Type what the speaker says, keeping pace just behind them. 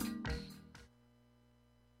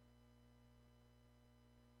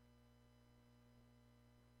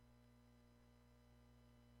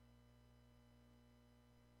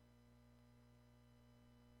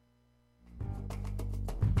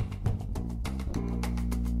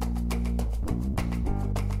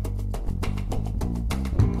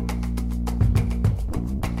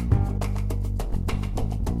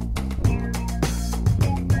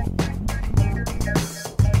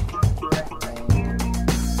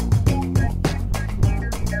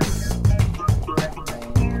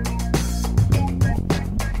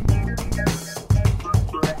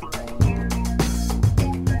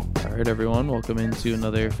everyone. Welcome into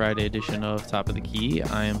another Friday edition of Top of the Key.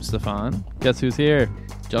 I am Stefan. Guess who's here?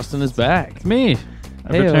 Justin is back. It's me.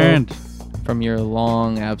 I've Hey-o. returned. From your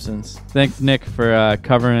long absence. Thanks, Nick, for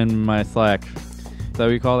covering my slack. Is that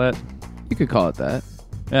what you call that? You could call it that.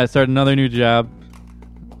 Yeah, I started another new job,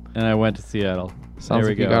 and I went to Seattle. Sounds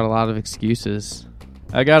like you got a lot of excuses.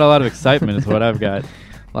 I got a lot of excitement is what I've got.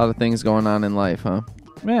 A lot of things going on in life, huh?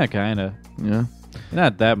 Yeah, kind of. Yeah.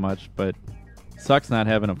 Not that much, but sucks not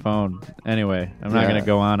having a phone. Anyway, I'm not going to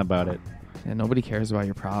go on about it. Yeah, nobody cares about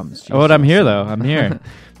your problems. Oh, but I'm here, though. I'm here.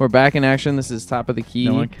 We're back in action. This is Top of the Key.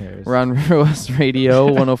 No one cares. We're on River West Radio,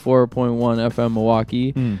 104.1 FM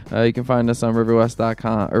Milwaukee. You can find us on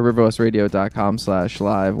riverwest.com or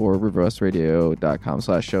riverwestradio.com/live or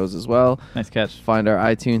riverwestradio.com/shows as well. Nice catch. Find our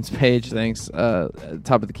iTunes page. Thanks.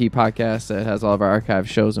 Top of the Key podcast that has all of our archive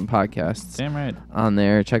shows and podcasts Damn right. on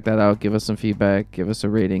there. Check that out. Give us some feedback. Give us a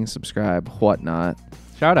rating, subscribe, whatnot.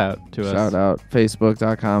 Shout out to us. Shout out.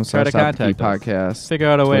 Facebook.com/Top of the Key podcast. Figure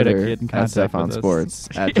out a way to Twitter, get in at contact Stefan with us. Sports,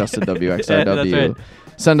 at Justin WXRW. Yeah, that's right.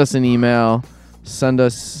 Send us an email. Send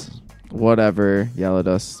us whatever. Yell at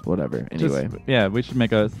us. Whatever. Anyway. We should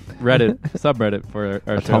make a Reddit subreddit for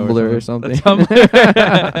our A show. Tumblr or something. A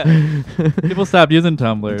Tumblr. People stopped using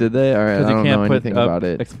Tumblr. Did they? All right. I Because you don't can't know put anything up about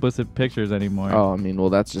it. explicit pictures anymore. Oh, I mean, well,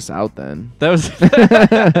 that's just out then. That was That's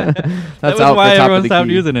that was out why for Top everyone of the stopped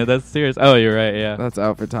Key. using it. That's serious. Oh, you're right. Yeah. That's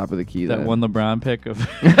out for Top of the Key. That then. one LeBron pick of.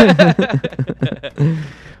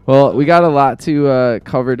 Well, we got a lot to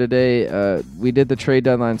cover today. We did the trade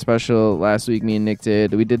deadline special last week. Me and Nick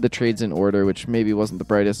did. We did the trades in order, which maybe wasn't the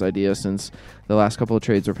brightest idea since the last couple of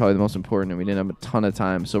trades were probably the most important and we didn't have a ton of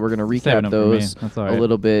time. So we're going to Saving recap them for me. those That's all a right.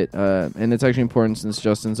 little bit. And it's actually important since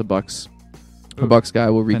Justin's a Bucks guy.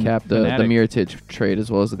 We'll recap the fanatic. Mirotic trade as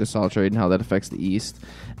well as the Gasol trade and how that affects the East.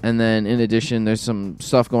 And then in addition, there's some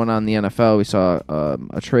stuff going on in the NFL. We saw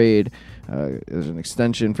a trade. There's an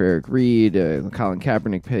extension for Eric Reed, Colin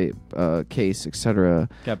Kaepernick case, etc.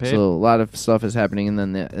 Got paid. So a lot of stuff is happening, and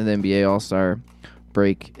then the NBA All-Star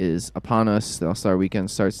break is upon us. The All-Star weekend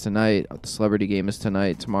starts tonight. The celebrity game is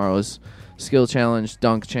tonight. Tomorrow's skill challenge,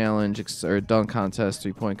 dunk challenge, or dunk contest,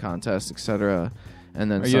 three-point contest, etc. And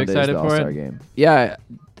then Are you Sunday's excited the for All-Star it? game. Yeah,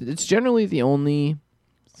 it's generally the only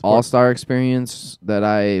Sport. All-Star experience that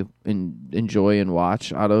I enjoy and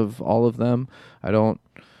watch out of all of them. I don't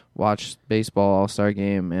watch baseball All-Star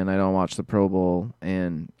game, and I don't watch the Pro Bowl,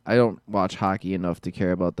 and I don't watch hockey enough to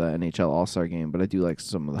care about the NHL All-Star game, but I do like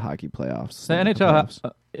some of the hockey playoffs. The and NHL, playoffs.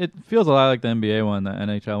 it feels a lot like the NBA one, the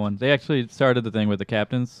NHL one. They actually started the thing with the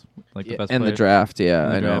captains, like the best and the players. draft, yeah,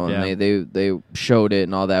 And the I know. draft, And they showed it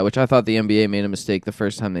and all that, which I thought the NBA made a mistake the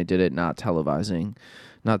first time they did it, not televising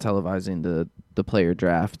the player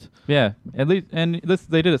draft. Yeah, at least, and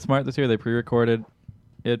they did it smart this year. They pre-recorded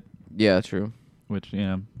it, Yeah, true. which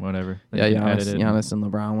whatever. They Yeah, can edit it. Giannis and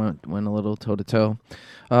LeBron went a little toe to toe.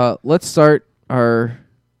 Let's start our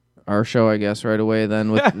show, I guess, right away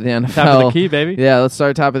then with the NFL. Top of the key, baby. Yeah, let's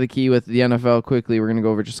start top of the key with the NFL quickly. We're going to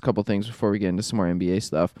go over just a couple things before we get into some more NBA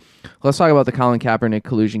stuff. Let's talk about the Colin Kaepernick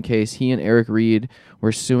collusion case. He and Eric Reed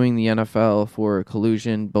were suing the NFL for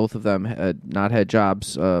collusion. Both of them had not had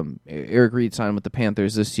jobs. Eric Reed signed with the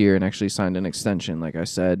Panthers this year and actually signed an extension, like I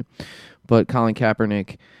said. But Colin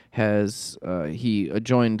Kaepernick has he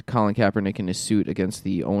joined Colin Kaepernick in his suit against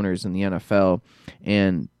the owners in the NFL,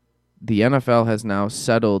 and the NFL has now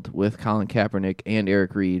settled with Colin Kaepernick and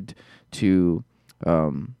Eric Reed to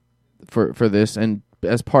for this, and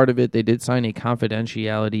as part of it, they did sign a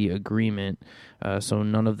confidentiality agreement, so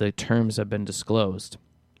none of the terms have been disclosed.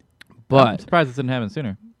 I'm But surprised this didn't happen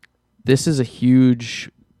sooner. this is a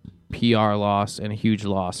huge PR loss and a huge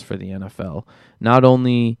loss for the NFL. Not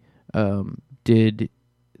only did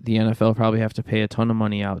the NFL probably have to pay a ton of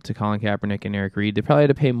money out to Colin Kaepernick and Eric Reed, they probably had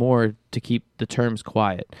to pay more to keep the terms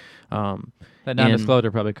quiet. That non-disclosure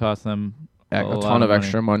probably cost them A lot ton of money.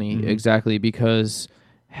 extra money, Mhm. exactly, because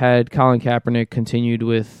had Colin Kaepernick continued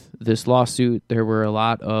with this lawsuit, there were a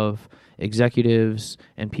lot of executives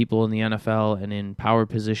and people in the NFL and in power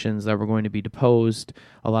positions that were going to be deposed.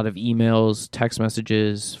 A lot of emails, text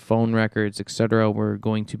messages, phone records, etc., were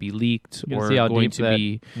going to be leaked You can or see how going deep to that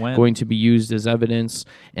be went. going to be used as evidence.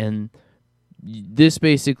 And this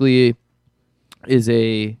basically is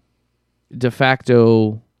a de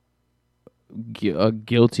facto a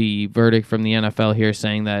guilty verdict from the NFL here,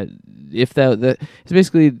 saying that if it's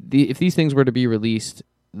basically if these things were to be released,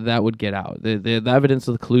 that would get out. The evidence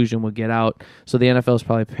of the collusion would get out. So the NFL is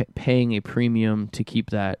probably paying a premium to keep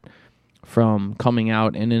that from coming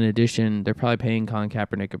out, and in addition, they're probably paying Colin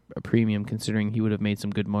Kaepernick a premium, considering he would have made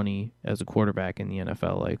some good money as a quarterback in the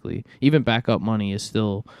NFL. Likely, even backup money is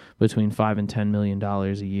still between $5 and $10 million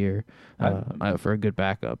a year for a good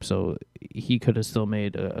backup. So he could have still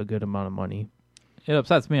made a good amount of money. It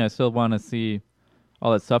upsets me. I still want to see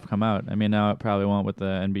all that stuff come out. I mean, now it probably won't with the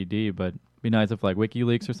NBD, but it'd be nice if like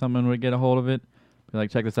WikiLeaks or someone would get a hold of it. Be like,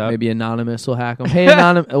 check this out. Maybe Anonymous will hack them. Hey,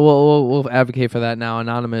 Anonymous, we'll advocate for that now.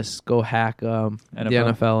 Anonymous, go hack the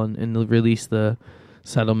NFL and release the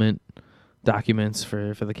settlement documents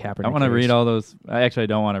for the Kaepernick. I want to read all those. I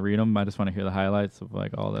don't want to read them. I just want to hear the highlights of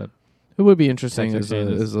like all that. It would be interesting as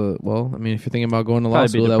a well. I mean, if you're thinking about going to law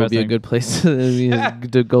school, that would be a good place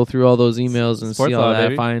to go through all those emails and see all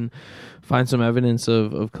that. Find some evidence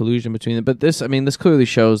of collusion between them. But this clearly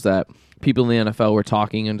shows that people in the NFL were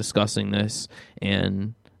talking and discussing this,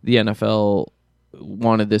 and the NFL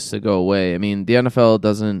wanted this to go away. I mean, the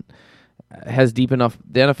NFL has deep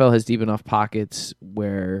enough pockets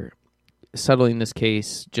where settling this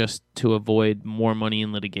case just to avoid more money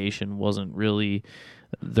in litigation wasn't really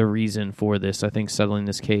the reason for this. I think settling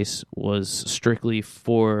this case was strictly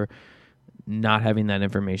for not having that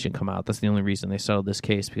information come out. That's the only reason they settled this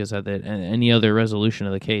case, because of any other resolution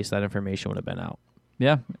of the case, that information would have been out.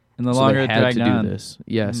 Yeah, and the longer it dragged on. Do this.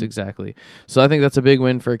 Yes, exactly. So I think that's a big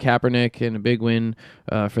win for Kaepernick and a big win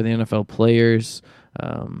for the NFL players.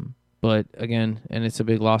 But again, and it's a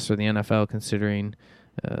big loss for the NFL, considering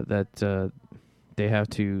that they have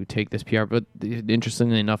to take this PR. But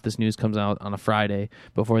interestingly enough, this news comes out on a Friday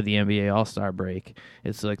before the NBA All-Star break.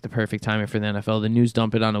 It's like the perfect timing for the NFL. The news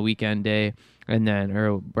dump it on a weekend day,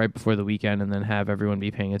 or right before the weekend, and then have everyone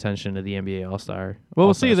be paying attention to the NBA All-Star. Well,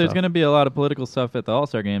 we'll see. There's going to be a lot of political stuff at the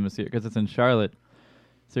All-Star game this year because it's in Charlotte.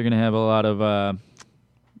 So you're going to have a lot of,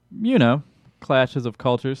 clashes of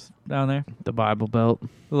cultures down there. The Bible Belt.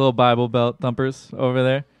 The little Bible Belt thumpers over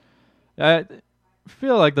there. I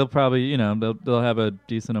feel like they'll probably, they'll have a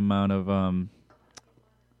decent amount of,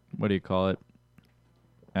 what do you call it?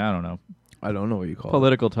 I don't know. I don't know what you call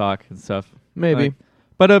political talk and stuff. Maybe.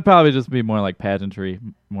 But it'll probably just be more like pageantry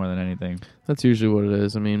more than anything. That's usually what it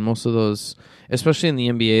is. I mean, most of those, especially in the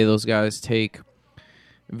NBA, those guys take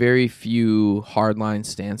very few hardline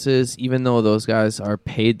stances, even though those guys are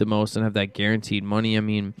paid the most and have that guaranteed money. I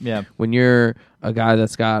mean, when you're a guy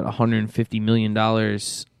that's got $150 million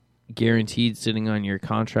guaranteed sitting on your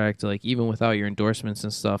contract, like even without your endorsements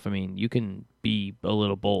and stuff, I mean, you can be a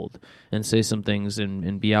little bold and say some things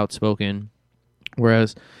and be outspoken.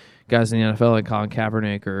 Whereas guys in the NFL like Colin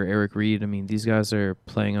Kaepernick or Eric Reed, I mean, these guys are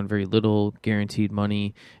playing on very little guaranteed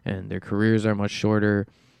money, and their careers are much shorter.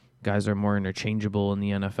 Guys are more interchangeable in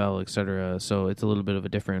the NFL, etc. So it's a little bit of a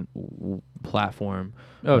different platform.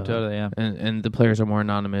 Oh, totally, yeah. And the players are more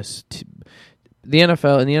anonymous. In the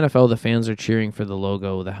NFL, the fans are cheering for the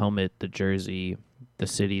logo, the helmet, the jersey, the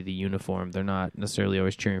city, the uniform. They're not necessarily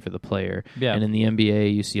always cheering for the player. Yeah. And in the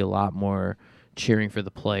NBA, you see a lot more cheering for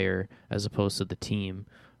the player as opposed to the team.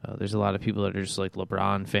 There's a lot of people that are just like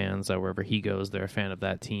LeBron fans, that wherever he goes, they're a fan of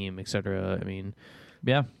that team, etc. I mean,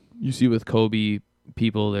 yeah, you see with Kobe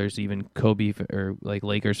people, there's even Kobe or like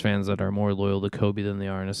Lakers fans that are more loyal to Kobe than they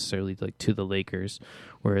are necessarily like to the Lakers,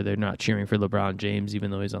 where they're not cheering for LeBron James even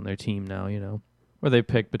though he's on their team now, Where they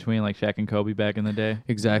picked between like Shaq and Kobe back in the day.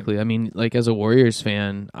 Exactly. I mean, like as a Warriors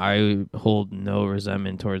fan, I hold no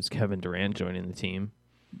resentment towards Kevin Durant joining the team.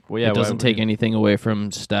 Well, yeah, it doesn't take anything away from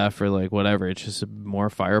Steph or like whatever. It's just more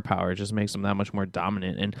firepower. It just makes them that much more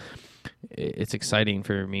dominant, and it's exciting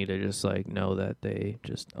for me to just like know that they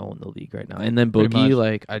just own the league right now. And then Boogie,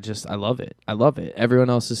 like I love it. I love it. Everyone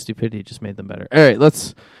else's stupidity just made them better. All right,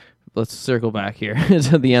 let's circle back here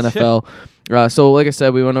to the NFL. So like I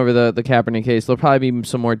said, we went over the Kaepernick case. There'll probably be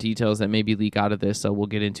some more details that maybe leak out of this, so we'll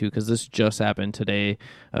get into, because this just happened today.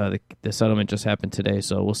 The settlement just happened today,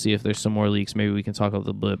 so we'll see if there's some more leaks. Maybe we can talk a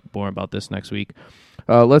little bit more about this next week.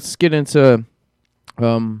 Let's get into,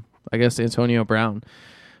 I guess, Antonio Brown.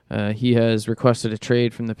 He has requested a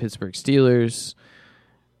trade from the Pittsburgh Steelers.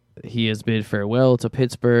 He has bid farewell to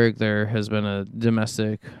Pittsburgh. There has been a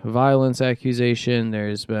domestic violence accusation.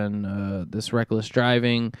 There's been this reckless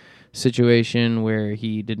driving situation where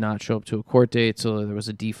he did not show up to a court date, so there was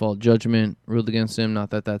a default judgment ruled against him.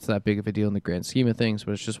 Not that that's that big of a deal in the grand scheme of things,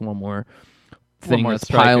 but it's just one more thing that's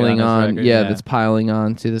piling on. That's piling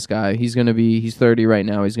on to this guy. He's 30 right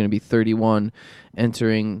now. He's going to be 31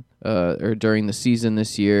 entering or during the season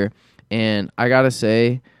this year. And I got to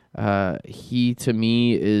say, he, to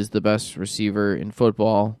me, is the best receiver in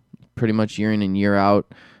football, pretty much year in and year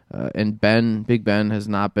out. And Big Ben, has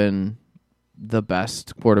not been the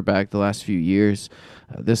best quarterback the last few years.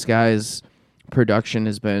 This guy's production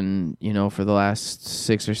has been, for the last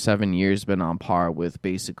 6 or 7 years, been on par with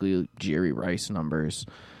basically Jerry Rice numbers.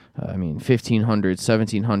 1,500,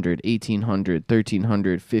 1,700, 1,800,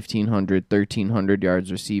 1,300, 1,500, 1,300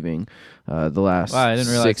 yards receiving the last I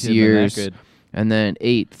didn't realize 6 he had been years. that good. And then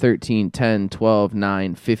 8, 13, 10, 12,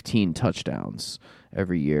 9, 15 touchdowns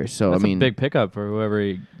every year. So, That's a big pickup for whoever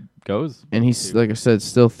he goes. And he's, like I said,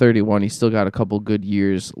 still 31. He's still got a couple good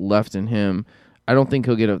years left in him. I don't think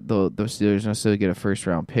he'll get the Steelers necessarily get a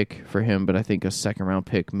first-round pick for him, but I think a second-round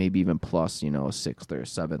pick, maybe even plus, a sixth or a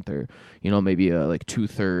seventh, or, maybe like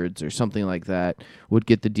 2/3 or something like that would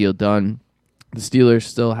get the deal done. The Steelers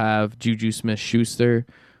still have Juju Smith-Schuster,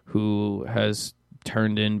 who has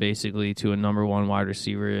turned in basically to a number one wide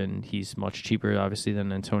receiver, and he's much cheaper, obviously,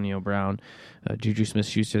 than Antonio Brown. Juju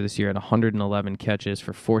Smith-Schuster this year had 111 catches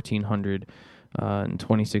for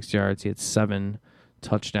 1,426 yards. He had 7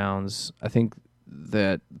 touchdowns. I think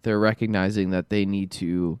that they're recognizing that they need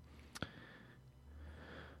to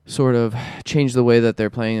sort of change the way that they're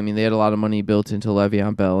playing. I mean, they had a lot of money built into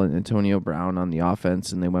Le'Veon Bell and Antonio Brown on the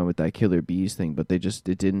offense, and they went with that killer bees thing, but it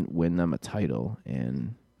didn't win them a title.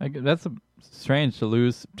 And that's strange to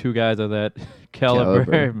lose 2 guys of that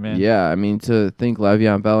caliber, man. Yeah, I mean, to think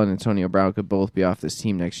Le'Veon Bell and Antonio Brown could both be off this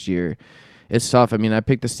team next year, it's tough. I mean, I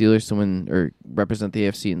picked the Steelers to win or represent the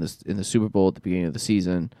AFC in the Super Bowl at the beginning of the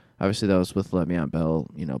season. Obviously, that was with Le'Veon Bell,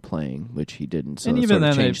 playing, which he didn't. So and that even sort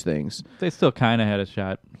of then, changed things. They still kind of had a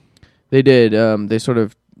shot. They did. They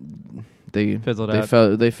fizzled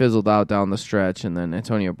out. They fizzled out down the stretch, and then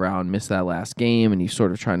Antonio Brown missed that last game, and he's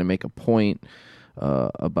sort of trying to make a point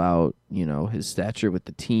about his stature with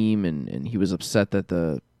the team, and he was upset that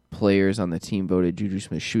the players on the team voted Juju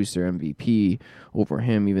Smith-Schuster MVP over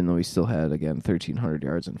him, even though he still had, again, 1,300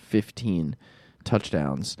 yards and 15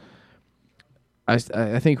 touchdowns.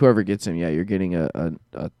 I think whoever gets him, you're getting a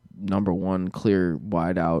number one clear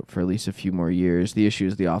wide out for at least a few more years. The issue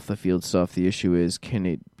is the off the field stuff. The issue is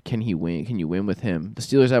can he win? Can you win with him? The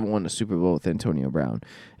Steelers haven't won a Super Bowl with Antonio Brown,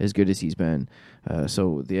 as good as he's been.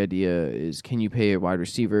 So the idea is, can you pay a wide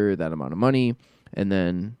receiver that amount of money, and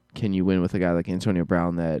then can you win with a guy like Antonio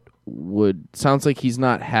Brown that sounds like he's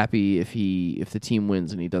not happy if the team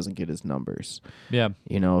wins and he doesn't get his numbers. Yeah.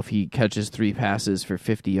 If he catches 3 passes for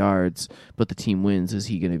 50 yards, but the team wins, is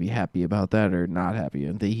he going to be happy about that or not happy?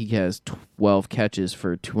 And he has 12 catches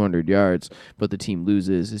for 200 yards, but the team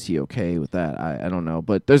loses. Is he okay with that? I don't know.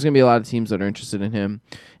 But there's going to be a lot of teams that are interested in him,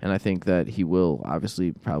 and I think that he will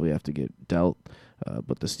obviously probably have to get dealt.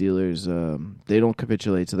 But the Steelers, they don't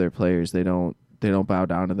capitulate to their players. They don't bow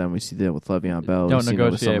down to them. We see that with Le'Veon Bell. Don't we see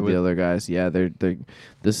that with some of the other guys. Yeah,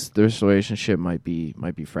 this relationship might be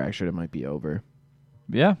fractured. It might be over.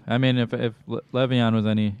 Yeah, I mean, if Le'Veon was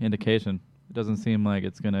any indication, it doesn't seem like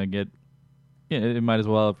it's gonna get. It might as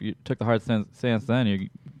well. If you took the hard stance, then you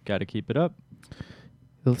got to keep it up.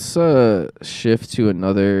 Let's shift to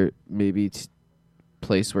another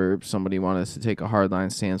place where somebody wanted us to take a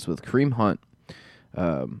hardline stance with Kareem Hunt.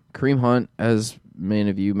 Kareem Hunt, as many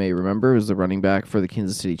of you may remember, was the running back for the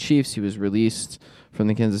Kansas City Chiefs. He was released from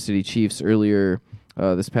the Kansas City Chiefs earlier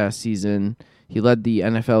this past season. He led the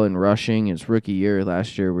NFL in rushing his rookie year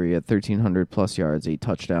last year, where he had 1,300-plus yards, 8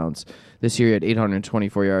 touchdowns. This year he had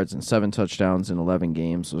 824 yards and 7 touchdowns in 11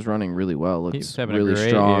 games. Was running really well. Looks really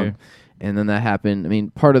strong. Year. And then that happened. I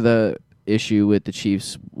mean, part of the issue with the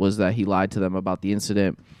Chiefs was that he lied to them about the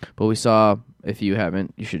incident. But we saw, if you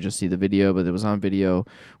haven't, you should just see the video. But it was on video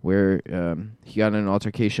where he got in an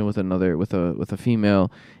altercation with a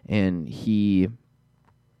female, and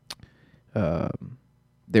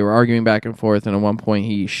they were arguing back and forth. And at one point,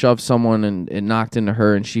 he shoved someone and it knocked into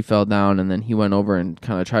her, and she fell down. And then he went over and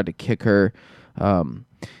kind of tried to kick her. And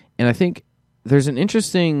I think there's an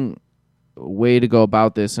interesting way to go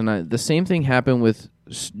about this, and the same thing happened with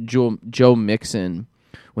Joe Mixon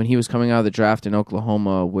when he was coming out of the draft in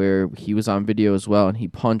Oklahoma, where he was on video as well, and he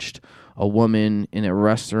punched a woman in a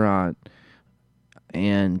restaurant.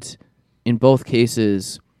 And in both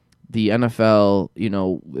cases, the NFL,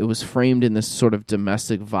 it was framed in this sort of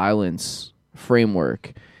domestic violence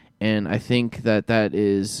framework, and I think that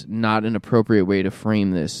is not an appropriate way to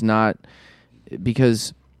frame this. Not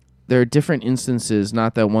because there are different instances,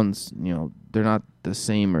 not that one's, they're not the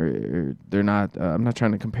same or they're not, I'm not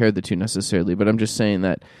trying to compare the two necessarily, but I'm just saying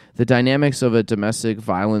that the dynamics of a domestic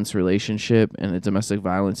violence relationship and a domestic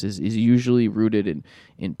violence is usually rooted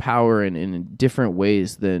in power and in different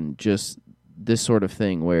ways than just this sort of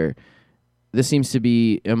thing, where this seems to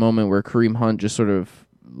be a moment where Kareem Hunt just sort of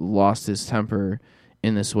lost his temper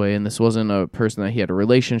in this way, and this wasn't a person that he had a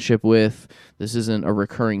relationship with. This isn't a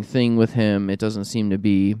recurring thing with him. It doesn't seem to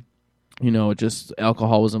be just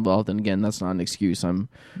alcohol was involved. And again, that's not an excuse. I'm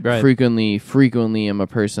Right. frequently am a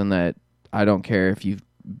person that I don't care if you've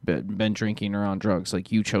been drinking or on drugs.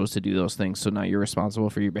 Like, you chose to do those things, so now you're responsible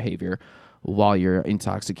for your behavior while you're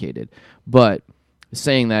intoxicated. But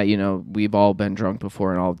saying that, we've all been drunk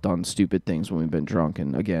before and all done stupid things when we've been drunk.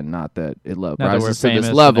 And again, not that it Not that we're rises to famous this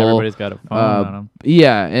and level. everybody's got a phone on them.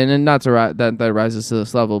 Yeah, and then not to that rises to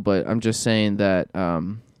this level, but I'm just saying that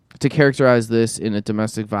to characterize this in a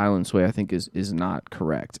domestic violence way, I think is not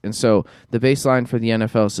correct. And so the baseline for the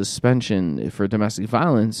NFL suspension for domestic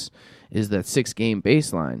violence is that 6-game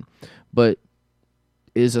baseline. But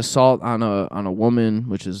is assault on a woman,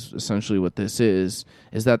 which is essentially what this is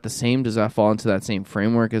that the same? Does that fall into that same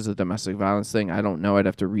framework as a domestic violence thing? I don't know. I'd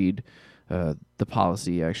have to read the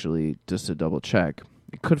policy, actually, just to double check.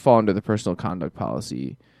 It could fall under the personal conduct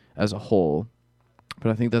policy as a whole,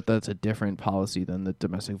 but I think that that's a different policy than the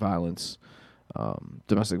domestic violence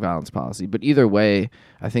policy. But either way,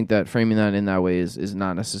 I think that framing that in that way is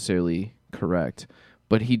not necessarily correct.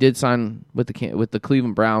 But he did sign with the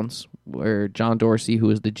Cleveland Browns, where John Dorsey, who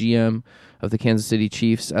was the GM of the Kansas City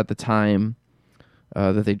Chiefs at the time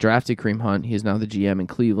that they drafted Kareem Hunt, he is now the GM in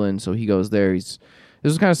Cleveland, so he goes there. This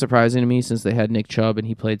was kind of surprising to me since they had Nick Chubb and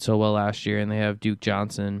he played so well last year, and they have Duke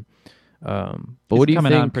Johnson. But what do you think?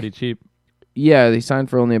 Coming on pretty cheap. Yeah, they signed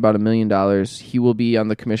for only about $1 million. He will be on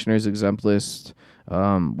the commissioner's exempt list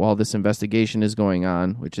while this investigation is going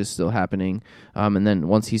on, which is still happening. And then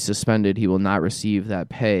once he's suspended, he will not receive that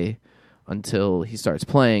pay until he starts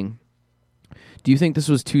playing. Do you think this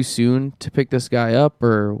was too soon to pick this guy up,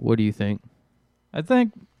 or what do you think? I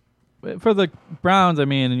think for the Browns, I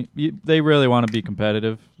mean, they really want to be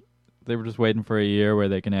competitive. They were just waiting for a year where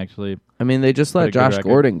they can actually. I mean, they just let Josh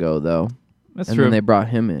Gordon go, though. That's and true. Then they brought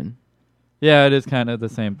him in. Yeah, it is kind of the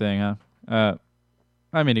same thing, huh?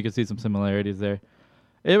 I mean, you can see some similarities there.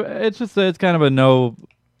 It's kind of a no,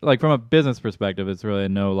 like from a business perspective, it's really a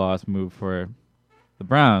no-loss move for the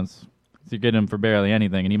Browns. So you get him for barely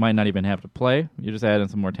anything, and he might not even have to play. You're just adding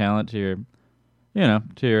some more talent to your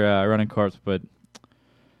running corps. But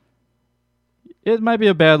it might be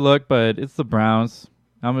a bad look, but it's the Browns.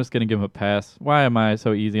 I'm just gonna give him a pass. Why am I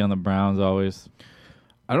so easy on the Browns always?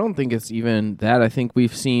 I don't think it's even that. I think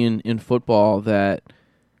we've seen in football that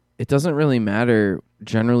it doesn't really matter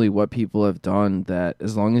generally what people have done, that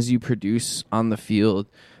as long as you produce on the field,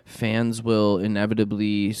 fans will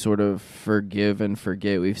inevitably sort of forgive and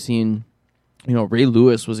forget. We've seen, Ray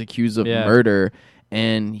Lewis was accused of murder,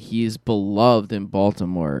 and he's beloved in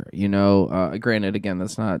Baltimore. Granted, again,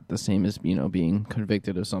 that's not the same as, being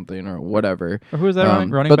convicted of something or whatever. Or who is that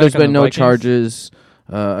running but back there's been no Vikings? charges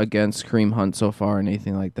against Kareem Hunt so far, or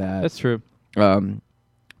anything like that. That's true.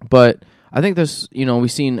 But I think there's,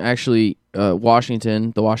 we've seen actually the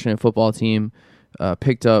Washington football team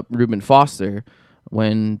picked up Reuben Foster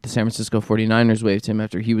when the San Francisco 49ers waived him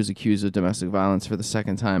after he was accused of domestic violence for the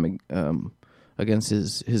second time against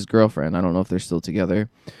his girlfriend. I don't know if they're still together,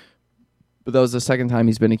 but that was the second time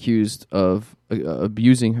he's been accused of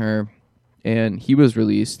abusing her, and he was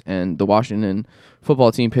released, and the Washington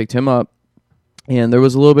football team picked him up. And there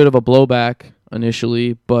was a little bit of a blowback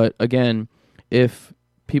initially, but again, if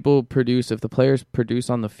the players produce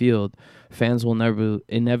on the field, fans will never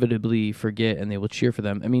inevitably forget, and they will cheer for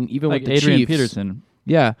them. I mean, even like with the Adrian Chiefs, Peterson.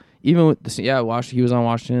 Yeah, even with he was on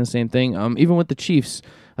Washington, same thing. Even with the Chiefs,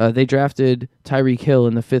 they drafted Tyreek Hill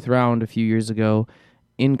in the 5th round a few years ago.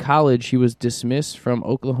 In college, he was dismissed from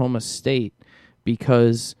Oklahoma State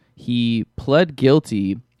because he pled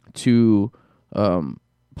guilty to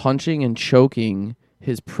punching and choking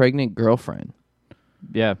his pregnant girlfriend.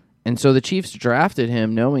 Yeah. And so the Chiefs drafted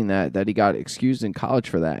him knowing that he got excused in college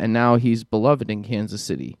for that. And now he's beloved in Kansas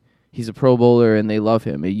City. He's a Pro Bowler and they love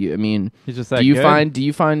him. I mean, he's just that do you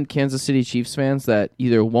good. find Kansas City Chiefs fans that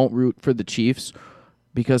either won't root for the Chiefs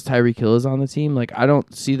because Tyreek Hill is on the team? Like, I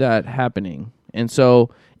don't see that happening. And so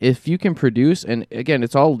if you can produce, and again,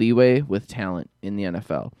 it's all leeway with talent in the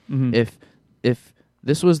NFL. Mm-hmm. If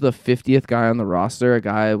this was the 50th guy on the roster, a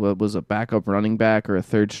guy was a backup running back or a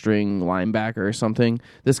third-string linebacker or something,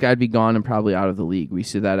 this guy'd be gone and probably out of the league. We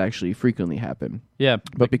see that actually frequently happen. Yeah.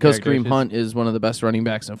 But because Kareem Hunt is one of the best running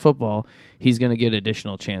backs in football, he's going to get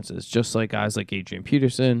additional chances, just like guys like Adrian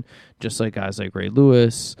Peterson, just like guys like Ray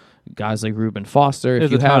Lewis, guys like Reuben Foster.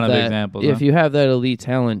 There's a ton of examples. If you have that elite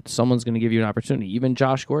talent, someone's going to give you an opportunity. Even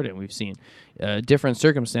Josh Gordon, we've seen. Different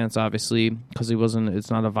circumstance, obviously, because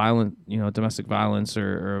it's not a violent, domestic violence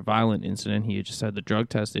or a violent incident. He just had the drug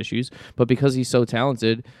test issues. But because he's so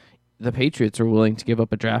talented, the Patriots are willing to give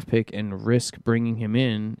up a draft pick and risk bringing him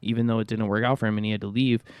in, even though it didn't work out for him and he had to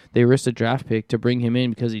leave. They risked a draft pick to bring him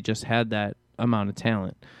in because he just had that amount of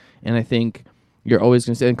talent. And I think you're always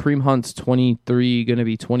going to say, and Kareem Hunt's 23, going to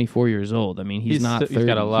be 24 years old. I mean, he's not 30. He's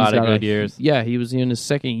got a lot of good years. Yeah, he was in his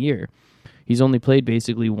second year. He's only played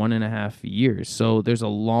basically 1.5 years. So there's a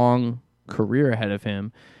long career ahead of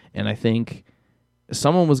him. And I think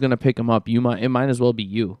someone was going to pick him up. It might as well be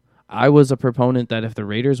you. I was a proponent that if the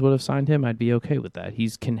Raiders would have signed him, I'd be okay with that. He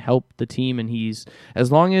can help the team, and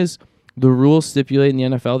as long as the rules stipulate in the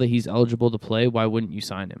NFL that he's eligible to play, why wouldn't you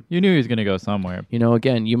sign him? You knew he was going to go somewhere.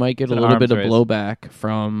 Again, you might get a little bit of blowback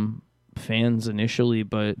from fans initially,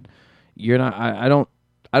 but you're not. I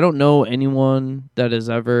don't know anyone that has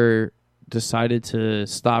ever decided to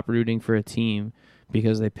stop rooting for a team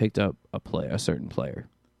because they picked up a certain player.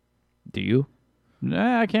 Do you?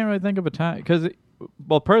 Nah, I can't really think of a time because.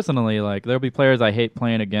 Well, personally, like there'll be players I hate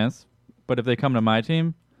playing against, but if they come to my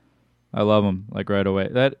team, I love them like right away.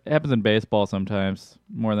 That happens in baseball sometimes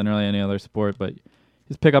more than really any other sport. But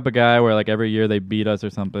just pick up a guy where like every year they beat us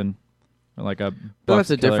or something, or like a. But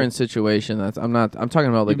that's a different situation. I'm talking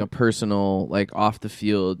about like a personal, like off the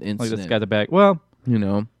field incident. Like this guy's a back. Well,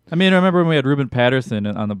 I mean, I remember when we had Ruben Patterson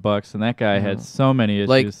on the Bucks, and that guy had so many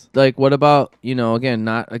issues. Like what about, again,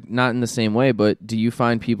 not in the same way, but do you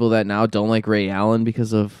find people that now don't like Ray Allen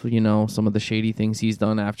because of, some of the shady things he's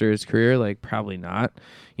done after his career? Like, probably not.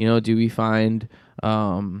 Do we find,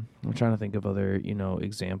 I'm trying to think of other,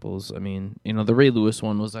 examples. I mean, the Ray Lewis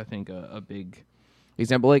one was, I think, a big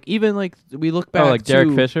example. Like, even, like, we look back like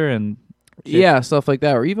Derek Fisher and... Yeah, stuff like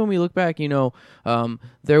that. Or even we look back,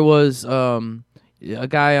 there was... a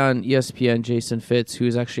guy on ESPN, Jason Fitz, who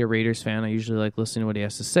is actually a Raiders fan. I usually like listening to what he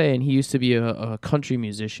has to say. And he used to be a country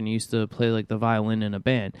musician. He used to play like the violin in a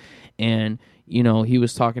band. And, he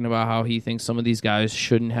was talking about how he thinks some of these guys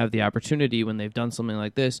shouldn't have the opportunity when they've done something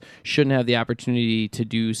like this, shouldn't have the opportunity to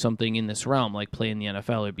do something in this realm, like play in the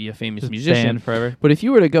NFL or be a famous musician. Banned forever. But if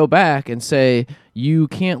you were to go back and say you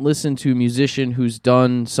can't listen to a musician who's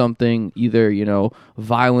done something either,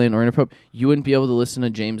 violent or inappropriate, you wouldn't be able to listen to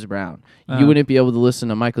James Brown. You wouldn't be able to listen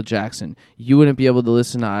to Michael Jackson. You wouldn't be able to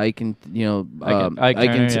listen to Ike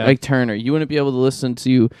Turner. You wouldn't be able to listen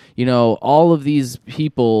to, all of these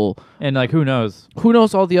people. And like, who knows? Who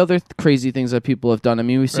knows all the other crazy things that people have done? I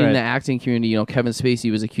mean, we've seen the acting community. Kevin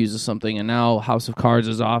Spacey was accused of something, and now House of Cards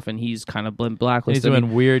is off, and he's kind of blacklisted. He's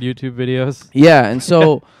doing weird YouTube videos. Yeah, and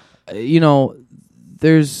so,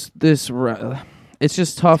 there's this. It's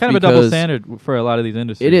just tough. It's kind of a double standard for a lot of these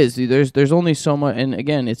industries. It is. There's only so much, and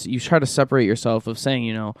again, it's you try to separate yourself of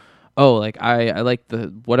saying, like I like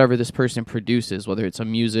the whatever this person produces, whether it's a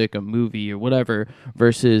music, a movie, or whatever,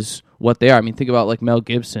 versus what they are. I mean, think about like Mel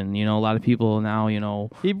Gibson. A lot of people now,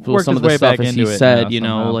 he worked some of the stuff as he said,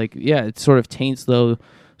 it sort of taints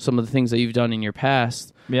some of the things that you've done in your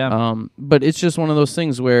past. Yeah. But it's just one of those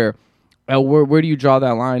things where do you draw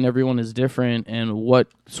that line? Everyone is different, and what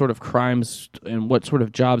sort of crimes and what sort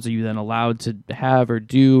of jobs are you then allowed to have or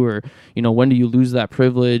do, or when do you lose that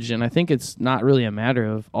privilege? And I think it's not really a matter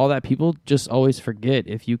of all that. People just always forget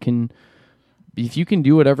if you can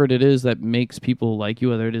do whatever it is that makes people like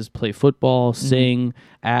you, whether it is play football, sing,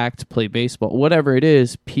 act, play baseball, whatever it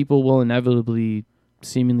is, people will inevitably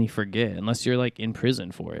seemingly forget unless you're like in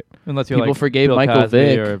prison for it. Unless you're people like forgave Bill Michael Cosby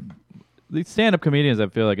Vick. Or these stand-up comedians, I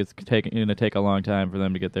feel like it's going to take a long time for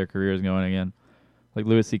them to get their careers going again. Like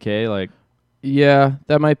Louis C.K., like... Yeah,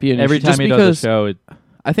 that might be an every issue. time he does a show,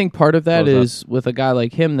 I think part of that is, with a guy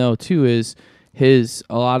like him, though, too, is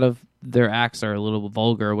a lot of their acts are a little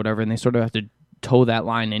vulgar or whatever, and they sort of have to toe that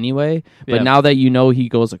line anyway. But now that he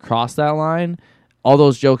goes across that line, all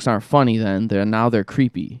those jokes aren't funny then. They're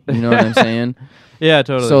creepy. You know what I'm saying? Yeah,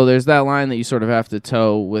 totally. So there's that line that you sort of have to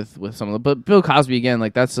toe with some of the... But Bill Cosby, again,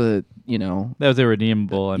 like that's a... That was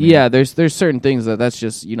irredeemable. I mean. Yeah, there's certain things that's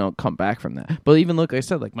just, come back from that. But even look, like I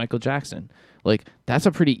said, like Michael Jackson, like that's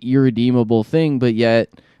a pretty irredeemable thing, but yet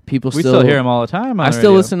we still hear him all the time on I the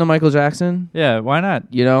still radio. listen to Michael Jackson. Yeah, why not?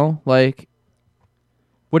 Like...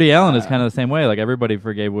 Woody Allen is kind of the same way. Like everybody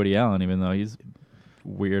forgave Woody Allen, even though he's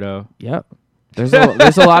weirdo. Yep. There's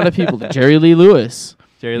a lot of people. Jerry Lee Lewis.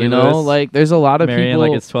 Lewis, like there's a lot of marrying people,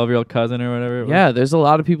 like his 12-year-old cousin or whatever. Yeah, there's a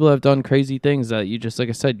lot of people that have done crazy things that you just, like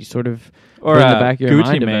I said, you sort of put in the back of your Gucci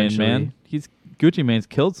mind Mane, eventually. man. Gucci Mane's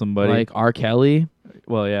killed somebody. Like R. Kelly.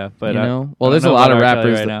 Well, yeah, but there's a lot of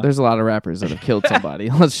rappers. There's a lot of rappers that have killed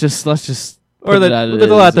somebody. let's just. Or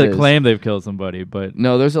there's a lot that claim they've killed somebody, but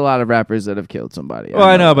no, there's a lot of rappers that have killed somebody. Well,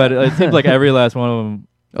 I know, but it seems like every last one of them.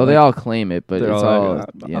 Oh, they all claim it, but it's all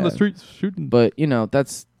on the streets shooting. But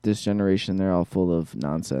this generation, they're all full of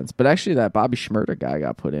nonsense. But actually, that Bobby Schmurder guy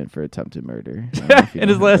got put in for attempted murder. And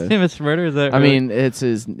his last name is Schmurder. Is that? I really? mean, it's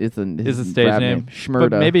his stage rap name. Schmurda.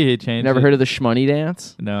 But maybe he changed. Never it. heard of the Shmoney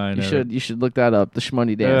dance? No, I never. You should look that up. The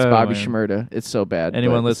Shmoney dance, Oh, Bobby man. Schmurda. It's so bad.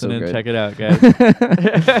 Anyone but it's so listening, good. check it out, guys.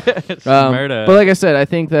 Schmurda. But like I said, I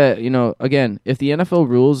think that again, if the NFL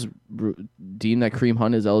rules deem that Kareem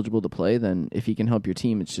Hunt is eligible to play, then if he can help your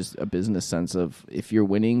team, it's just a business sense of if you're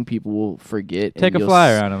winning, people will forget. Take a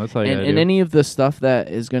flyer on him. That's all you gotta and do. any of the stuff that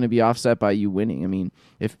is going to be offset by you winning. I mean,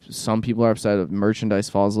 if some people are upset if merchandise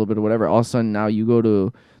falls a little bit or whatever, all of a sudden now you go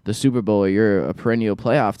to the Super Bowl or you're a perennial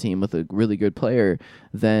playoff team with a really good player,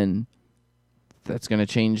 then that's going to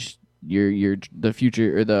change the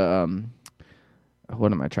future or the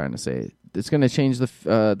what am I trying to say? It's going to change the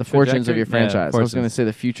fortunes of your franchise. I was going to say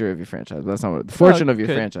the future of your franchise, but that's not what the fortune of your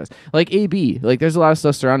franchise. Like AB, like there's a lot of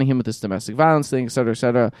stuff surrounding him with this domestic violence thing, et cetera, et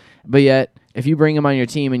cetera. But yet, if you bring him on your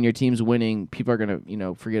team and your team's winning, people are going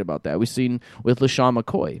to forget about that. We've seen with LaShawn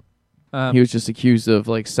McCoy. He was just accused of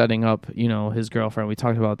like setting up, his girlfriend. We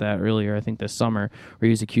talked about that earlier, I think this summer, where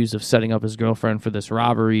he was accused of setting up his girlfriend for this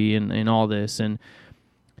robbery and all this. And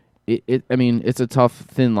I mean, it's a tough,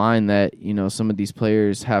 thin line that, some of these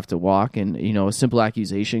players have to walk, and, a simple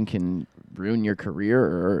accusation can ruin your career.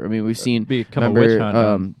 Or, I mean, we've seen, become a witch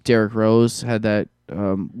hunt. Derrick Rose had that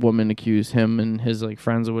woman accuse him and his like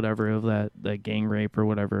friends or whatever of that gang rape or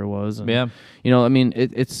whatever it was. And, I mean,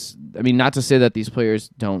 it's not to say that these players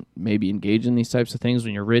don't maybe engage in these types of things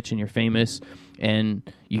when you're rich and you're famous and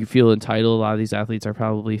you feel entitled. A lot of these athletes are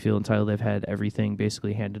probably feel entitled. They've had everything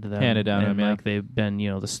basically handed to them. Handed down and them, like they've been,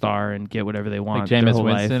 the star and get whatever they want. Like their Jameis whole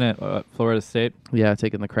Winston life. at Florida State. Yeah,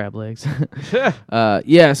 taking the crab legs.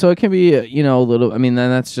 So it can be, a little, I mean, then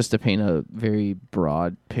that's just to paint a very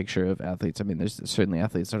broad picture of athletes. I mean, there's certainly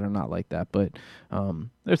athletes that are not like that, but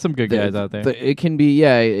there's some good guys out there. It can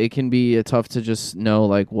be tough to just know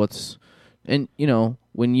like what's, and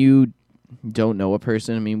when you don't know a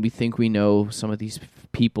person, I mean, we think we know some of these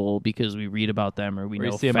people because we read about them or we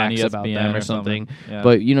know see facts them on about ESPN them or or something. Yeah.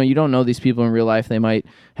 But you don't know these people in real life. They might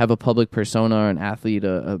have a public persona, or an athlete,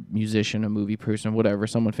 a musician, a movie person, whatever.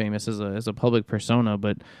 Someone famous as a public persona,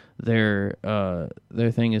 but their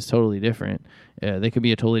thing is totally different. They could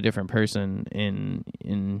be a totally different person,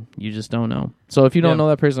 and you just don't know. So if you don't know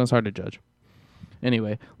that person, it's hard to judge.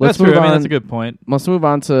 Anyway, let's move on. I mean, that's a good point. Let's move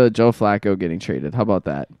on to Joe Flacco getting traded. How about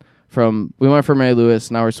that? We went from Ray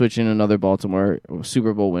Lewis, now we're switching to another Baltimore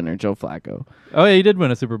Super Bowl winner, Joe Flacco. Oh yeah, he did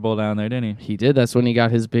win a Super Bowl down there, didn't He did. That's when he got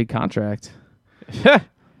his big contract.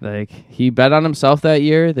 Like he bet on himself that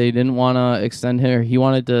year. They didn't want to extend him. They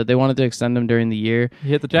wanted to extend him during the year. He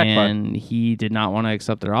hit the jackpot, and he did not want to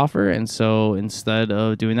accept their offer. And so instead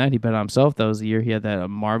of doing that, he bet on himself. That was the year he had that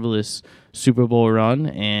marvelous Super Bowl run,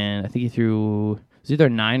 and I think he threw either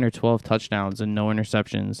 9 or 12 touchdowns and no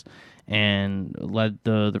interceptions, and led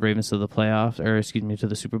the Ravens to the playoffs, to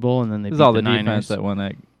the Super Bowl, and then they beat all the the Niners. defense that won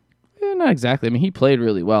that. Not exactly. I mean, he played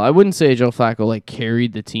really well. I wouldn't say Joe Flacco like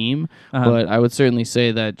carried the team, but I would certainly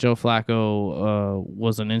say that Joe Flacco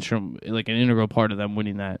was an integral part of them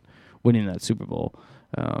winning that Super Bowl.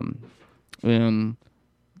 Going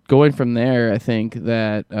from there, I think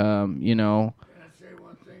that Can I say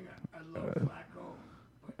one thing? I love Flacco,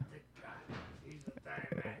 but Dick God, he's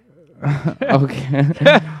a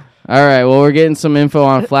Okay. All right. Well, we're getting some info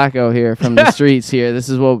on Flacco here from the streets here. This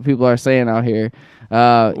is what people are saying out here.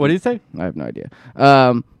 What do you say? I have no idea.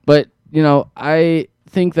 But, I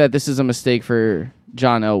think that this is a mistake for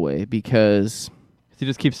John Elway because... He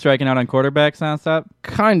just keeps striking out on quarterbacks nonstop?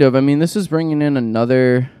 Kind of. I mean, this is bringing in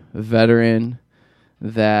another veteran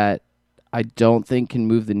that I don't think can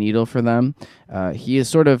move the needle for them. He's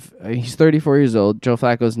 34 years old. Joe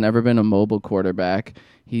Flacco's never been a mobile quarterback.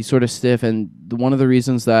 He's sort of stiff, and one of the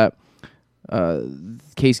reasons that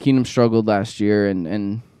Case Keenum struggled last year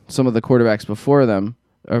and some of the quarterbacks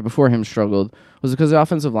before him struggled was because the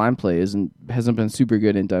offensive line play hasn't been super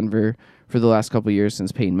good in Denver for the last couple of years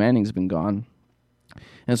since Peyton Manning's been gone.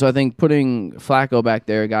 And so I think putting Flacco back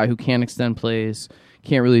there, a guy who can't extend plays,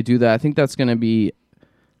 can't really do that, I think that's going to be...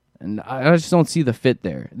 And I just don't see the fit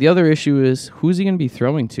there. The other issue is, who's he going to be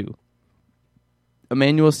throwing to?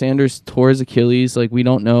 Emmanuel Sanders tore his Achilles. Like, we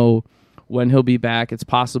don't know when he'll be back. It's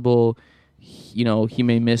possible, he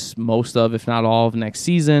may miss most of, if not all of next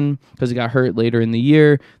season because he got hurt later in the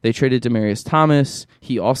year. They traded Demaryius Thomas.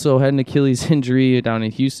 He also had an Achilles injury down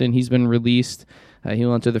in Houston. He's been released. He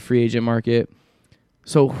went to the free agent market.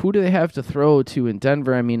 So who do they have to throw to in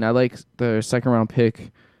Denver? I mean, I like the second-round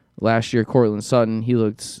pick last year, Cortland Sutton. He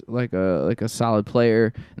looked like a solid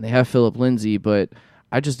player, and they have Phillip Lindsay, but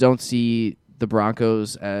I just don't see the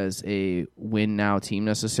Broncos as a win now team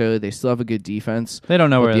necessarily. They still have a good defense. They don't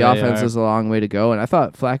know but where the they offense are. is a long way to go. And I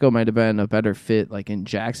thought Flacco might have been a better fit like in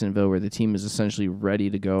Jacksonville, where the team is essentially ready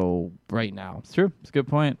to go right now. It's true. It's a good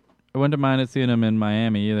point. I wouldn't have minded seeing him in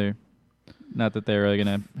Miami either. Not that they're really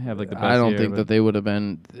going to have like the best I don't year, think but that they would have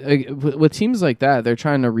been with teams like that. They're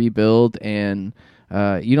trying to rebuild, and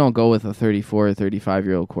you don't go with a 34 or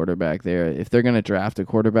 35-year-old quarterback there. If they're going to draft a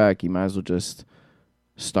quarterback, you might as well just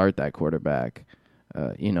start that quarterback.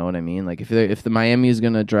 You know what I mean? Like if the Miami is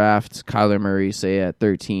going to draft Kyler Murray, say at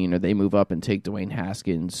 13, or they move up and take Dwayne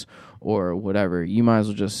Haskins or whatever, you might as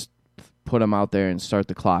well just put him out there and start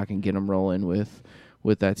the clock and get him rolling with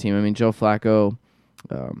that team. I mean, Joe Flacco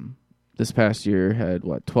this past year had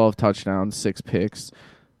 12 touchdowns, 6 picks.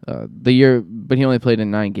 But he only played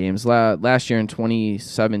in 9 games. Last year in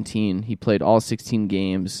 2017, he played all 16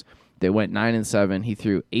 games. They went 9-7. He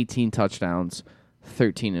threw 18 touchdowns,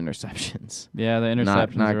 13 interceptions. Yeah, the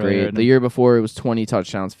interceptions Not really great. hurt The him. year before it was 20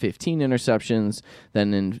 touchdowns, 15 interceptions.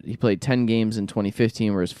 Then he played 10 games in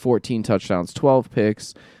 2015 where it was 14 touchdowns, 12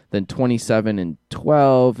 picks. Then 27-12,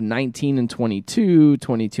 19-22,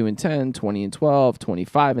 22-10, 20-12,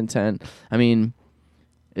 25-10. I mean,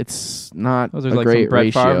 it's not Those are a like great some Brett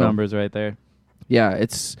ratio. Favre numbers right there. Yeah,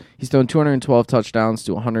 he's thrown 212 touchdowns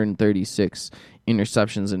to 136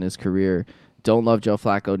 interceptions in his career. Don't love Joe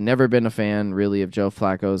Flacco. Never been a fan really of Joe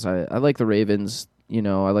Flacco's. I like the Ravens. You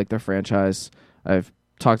know, I like their franchise. I've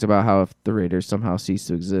talked about how if the Raiders somehow cease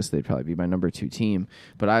to exist, they'd probably be my number 2 team.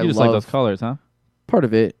 But I You just love like those colors, huh? part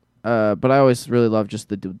of it. But I always really loved just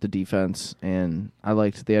the defense, and I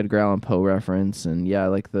liked the Edgar Allan Poe reference, and yeah, I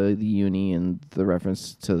like the uni and the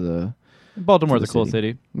reference to the Baltimore's to a the cool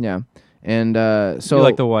city. city. Yeah, and so You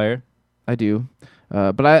like The Wire. I do,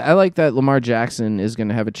 but I like that Lamar Jackson is going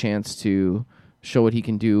to have a chance to show what he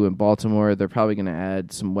can do in Baltimore. They're probably going to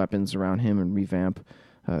add some weapons around him and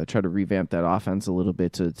try to revamp that offense a little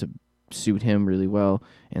bit to suit him really well.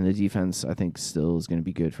 And the defense, I think, still is going to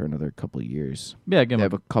be good for another couple of years. Yeah, give They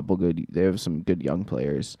them. have some good young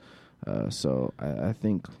players. So I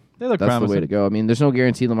think They look that's promising. the way to go. I mean, there's no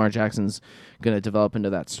guarantee Lamar Jackson's going to develop into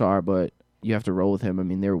that star, but you have to roll with him. I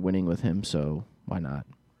mean, they were winning with him, so why not?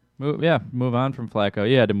 Move on from Flacco.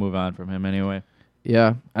 You had to move on from him anyway.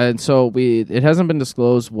 Yeah, and so it hasn't been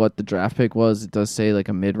disclosed what the draft pick was. It does say like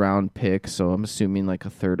a mid-round pick, so I'm assuming like a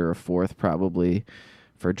 3rd or a 4th probably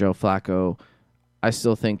for Joe Flacco. I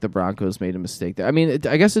still think the Broncos made a mistake there. I mean,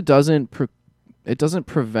 I guess it doesn't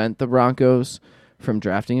prevent the Broncos from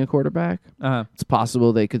drafting a quarterback. Uh-huh. It's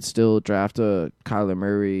possible they could still draft a Kyler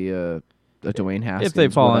Murray, a Dwayne Haskins, If they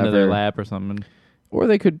fall into their whatever. lap or something. Or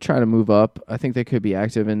they could try to move up. I think they could be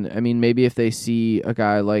active. And, I mean, maybe if they see a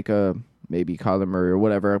guy like maybe Kyler Murray or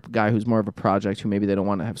whatever, a guy who's more of a project who maybe they don't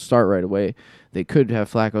want to have start right away, they could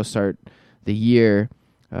have Flacco start the year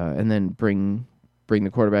and then bring the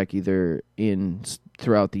quarterback either in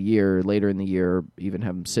throughout the year or later in the year or even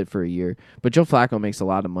have him sit for a year. But Joe Flacco makes a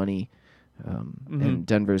lot of money, and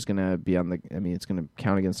Denver's going to be it's going to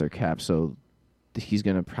count against their cap, so he's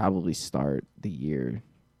going to probably start the year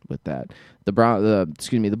with that.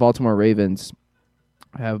 The Baltimore Ravens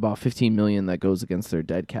have about $15 million that goes against their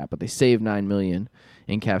dead cap, but they save $9 million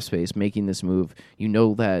in cap space making this move. You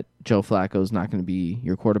know that Joe Flacco is not going to be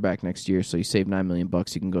your quarterback next year, so you save $9 million.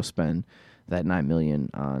 You can go spend that $9 million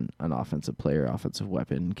on an offensive player, offensive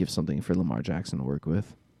weapon, give something for Lamar Jackson to work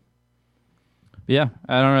with. Yeah,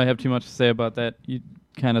 I don't really have too much to say about that. You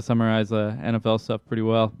kind of summarize the NFL stuff pretty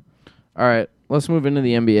well. All right, let's move into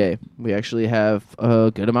the NBA. We actually have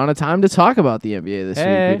a good amount of time to talk about the NBA this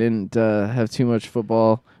week. We didn't have too much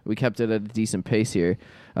football. We kept it at a decent pace here.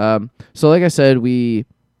 So like I said, we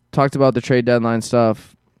talked about the trade deadline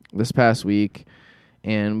stuff this past week,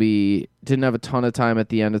 and we didn't have a ton of time at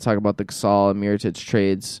the end to talk about the Gasol and Mirotic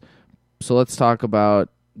trades. So let's talk about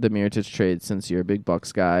the Mirotic trade since you're a big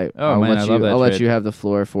Bucks guy. Oh, man, I love that I'll let trade. you have the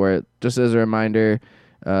floor for it. Just as a reminder,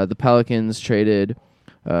 the Pelicans traded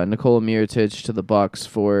Nikola Mirotic to the Bucks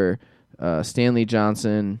for Stanley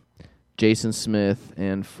Johnson, Jason Smith,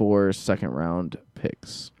 and 4 second-round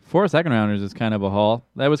picks. 4 second-rounders is kind of a haul.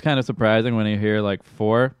 That was kind of surprising when you hear,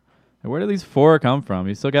 4. Where do these 4 come from?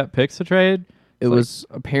 You still got picks to trade? It was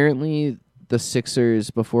apparently the Sixers,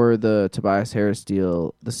 before the Tobias Harris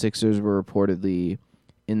deal, the Sixers were reportedly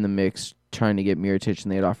in the mix trying to get Mirotic,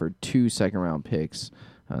 and they had offered 2 second-round picks.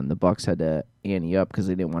 And the Bucks had to ante up because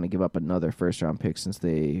they didn't want to give up another first-round pick since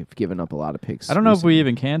they've given up a lot of picks. I don't know if we recently.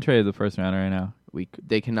 even can trade the first rounder right now.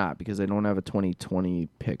 They cannot because they don't have a 2020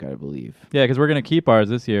 pick, I believe. Yeah, because we're going to keep ours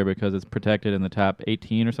this year because it's protected in the top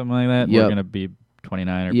 18 or something like that. Yep. We're going to be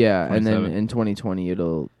 29 or Yeah, 27. and then in 2020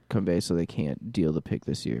 it'll convey so they can't deal the pick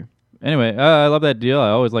this year. Anyway, I love that deal. I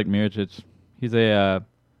always like Mirotic. He's a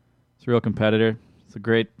real competitor. He's a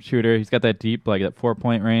great shooter. He's got that deep, like that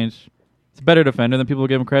 4-point range. He's a better defender than people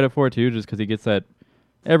give him credit for too, just because he gets that.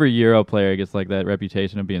 Every Euro player gets like that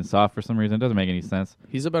reputation of being soft for some reason. It doesn't make any sense.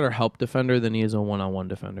 He's a better help defender than he is a one-on-one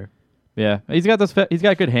defender. Yeah, he's got those. He's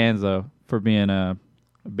got good hands though for being a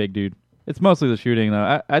big dude. It's mostly the shooting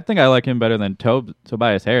though. I think I like him better than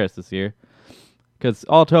Tobias Harris this year, because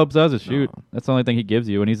all Tobes does is shoot. No. That's the only thing he gives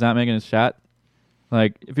you when he's not making his shot.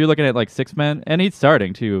 Like if you're looking at like 6 men, and he's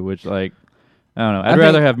starting too, which like I don't know. I'd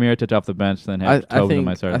rather have Mirotic off the bench than have Tobes in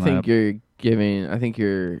my starting lineup. I think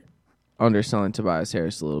you're underselling Tobias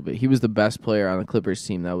Harris a little bit. He was the best player on the Clippers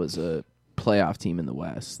team that was a playoff team in the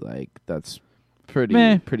West. Like that's pretty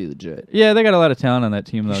legit. Yeah, they got a lot of talent on that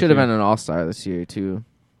team though. He should have been an all-star this year too.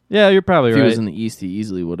 Yeah, you're probably if right. If he was in the East, he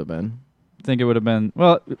easily would have been. I think it would have been.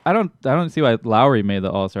 Well, I don't see why Lowry made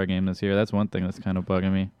the All-Star game this year. That's one thing that's kind of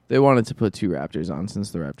bugging me. They wanted to put 2 Raptors on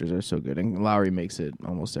since the Raptors are so good, and Lowry makes it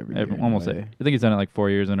almost every year. Almost. I think he's done it like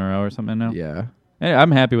 4 years in a row or something now. Yeah. Hey,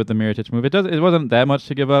 I'm happy with the Mirotic move. It wasn't that much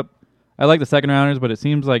to give up. I like the second rounders, but it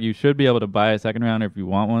seems like you should be able to buy a second rounder if you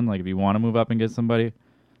want one. Like if you want to move up and get somebody,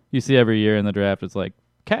 you see every year in the draft it's like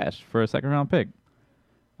cash for a second round pick.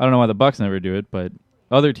 I don't know why the Bucks never do it, but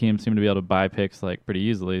other teams seem to be able to buy picks like pretty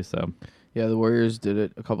easily. So yeah, the Warriors did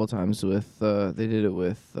it a couple times with. They did it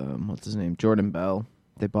with what's his name, Jordan Bell.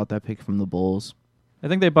 They bought that pick from the Bulls. I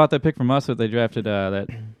think they bought that pick from us, but they drafted that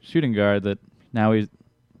shooting guard that now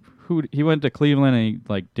he went to Cleveland and he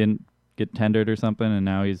like didn't get tendered or something, and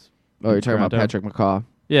now he's. Oh, you're talking about Patrick McCaw.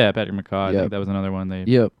 Yeah, Patrick McCaw. Yep. I think that was another one they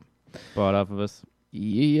bought off of us.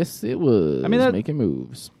 Yes, it was. I mean, making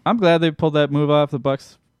moves. I'm glad they pulled that move off the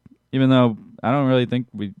Bucks, even though I don't really think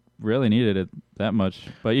we really needed it that much.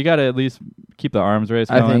 But you got to at least keep the arms race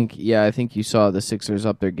going. I think you saw the Sixers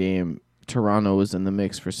up their game. Toronto was in the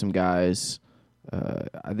mix for some guys.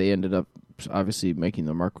 They ended up obviously making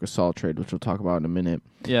the Marc Gasol trade, which we'll talk about in a minute.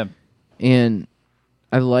 Yeah, and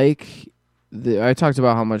I like. I talked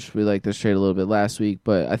about how much we like this trade a little bit last week,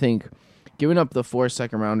 but I think giving up the 4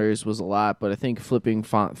 second rounders was a lot. But I think flipping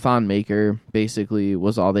Thon Maker basically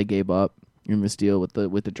was all they gave up in this deal with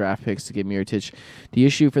the draft picks to get Mirotic. The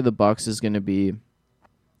issue for the Bucks is going to be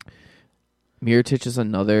Mirotic is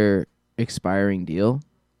another expiring deal.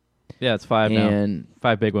 Yeah, it's 5 and now.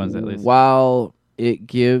 5 big ones at least. While it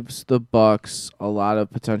gives the Bucks a lot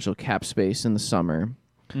of potential cap space in the summer.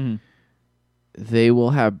 Mm-hmm. They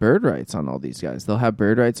will have bird rights on all these guys. They'll have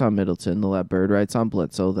bird rights on Middleton. They'll have bird rights on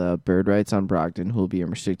Bledsoe. They'll have bird rights on Brogdon, who will be in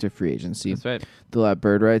restricted free agency. That's right. They'll have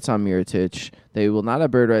bird rights on Mirotic. They will not have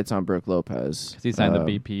bird rights on Brook Lopez. Because he signed the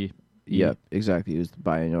BP. Yep, exactly. He was the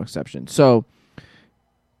biannual exception. So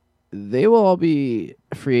they will all be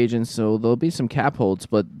free agents, so there'll be some cap holds,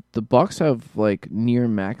 but the Bucks have like near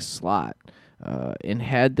max slot. And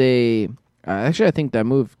had they... actually, I think that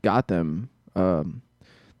move got them...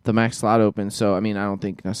 the max slot open, so I mean I don't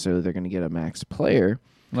think necessarily they're going to get a max player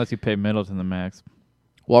unless you pay Middleton the max.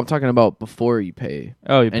 Well, I'm talking about before you pay.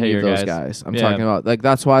 Oh, you any pay of your those guys. I'm talking about like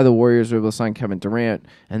that's why the Warriors were able to sign Kevin Durant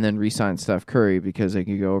and then re-sign Steph Curry because they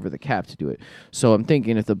could go over the cap to do it. So I'm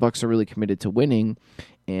thinking if the Bucks are really committed to winning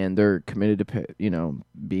and they're committed to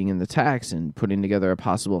being in the tax and putting together a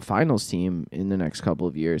possible finals team in the next couple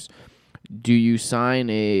of years, do you sign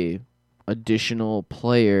a additional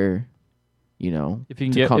player? If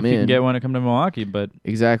you can get one to come to Milwaukee, but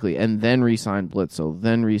exactly, and then re-sign Bledsoe,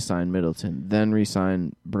 then re-sign Middleton, then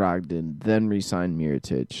re-sign Brogdon, then re-sign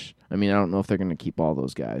Mirotic. I mean, I don't know if they're going to keep all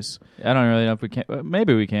those guys. I don't really know if we can.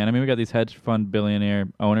 Maybe we can. I mean, we got these hedge fund billionaire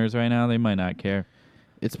owners right now. They might not care.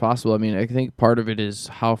 It's possible. I mean, I think part of it is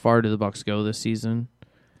how far do the Bucks go this season,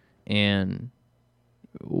 and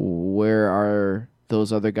where are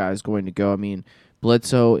those other guys going to go? I mean,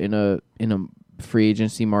 Bledsoe in a free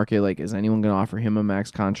agency market, like is anyone going to offer him a max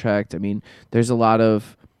contract? I mean, there's a lot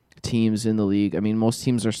of teams in the league. I mean, most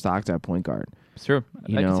teams are stocked at point guard. It's true.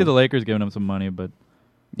 I can see the Lakers giving him some money, but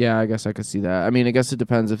yeah, I guess I could see that. I mean, I guess it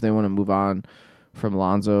depends if they want to move on from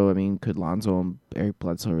Lonzo. I mean, could Lonzo and Eric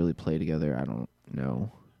Bledsoe really play together? I don't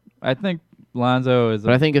know. I think Lonzo is.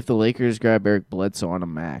 But I think if the Lakers grab Eric Bledsoe on a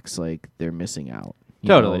max, like they're missing out.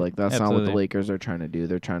 Totally. Like that's Absolutely. not what the Lakers are trying to do.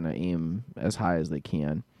 They're trying to aim as high as they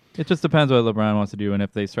can. It just depends what LeBron wants to do, and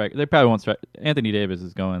if they strike, they probably won't strike. Anthony Davis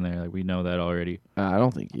is going there, like we know that already. I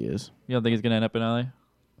don't think he is. You don't think he's going to end up in LA?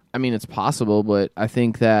 I mean, it's possible, but I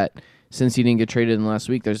think that since he didn't get traded in the last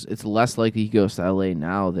week, it's less likely he goes to LA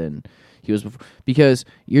now than he was before, because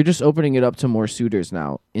you're just opening it up to more suitors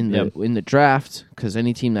now in the draft. Because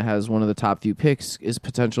any team that has one of the top few picks is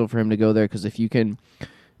potential for him to go there. Because if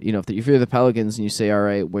if you're the Pelicans and you say, all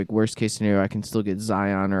right, like worst case scenario, I can still get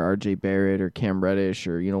Zion or RJ Barrett or Cam Reddish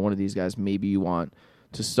or one of these guys. Maybe you want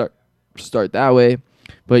to start that way,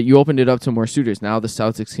 but you opened it up to more suitors. Now the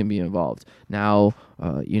Celtics can be involved. Now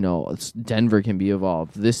Denver can be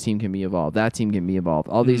involved. This team can be involved. That team can be involved.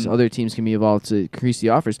 All these other teams can be involved to increase the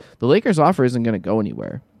offers. The Lakers' offer isn't going to go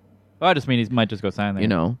anywhere. Well, I just mean he might just go sign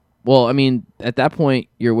there. Well, I mean, at that point,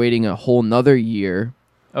 you're waiting a whole nother year.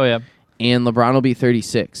 Oh, yeah. And LeBron will be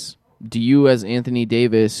 36. Do you, as Anthony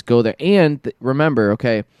Davis, go there? And remember,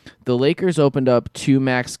 okay, the Lakers opened up 2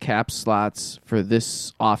 max cap slots for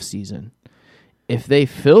this offseason. If they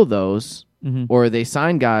fill those, or they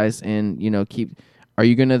sign guys and, are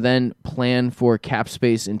you going to then plan for cap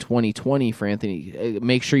space in 2020 for Anthony?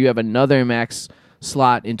 Make sure you have another max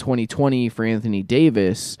slot in 2020 for Anthony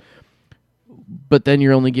Davis, but then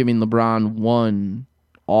you're only giving LeBron one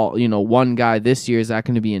guy this year. Is that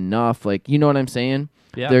going to be enough? Like, you know what I'm saying?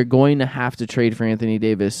 Yeah. They're going to have to trade for Anthony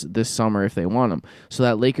Davis this summer if they want him. So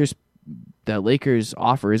that Lakers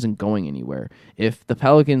offer isn't going anywhere. If the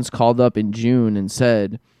Pelicans called up in June and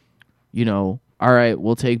said, all right,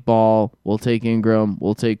 we'll take Ball, we'll take Ingram,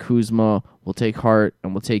 we'll take Kuzma, we'll take Hart,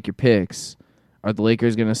 and we'll take your picks, are the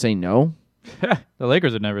Lakers going to say no? The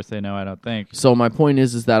Lakers would never say no, I don't think. So my point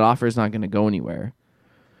is that offer is not going to go anywhere.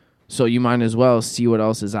 So you might as well see what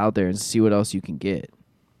else is out there and see what else you can get.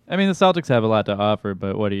 I mean, the Celtics have a lot to offer,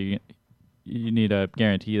 but what do you need a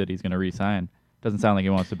guarantee that he's going to re-sign? Doesn't sound like he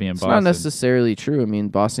wants to be in Boston. It's not necessarily true. I mean,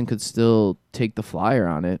 Boston could still take the flyer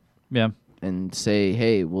on it. Yeah. And say,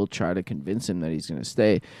 hey, we'll try to convince him that he's going to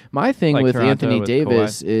stay. My thing Like with Toronto Anthony with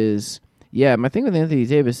Davis Kawhi. is,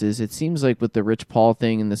 it seems like with the Rich Paul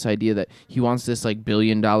thing and this idea that he wants this like $1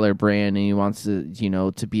 billion brand and he wants to,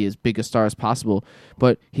 to be as big a star as possible,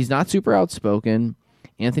 but he's not super outspoken.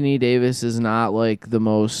 Anthony Davis is not like the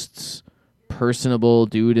most personable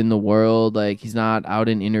dude in the world. Like, he's not out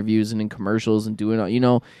in interviews and in commercials and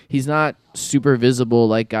doing, he's not super visible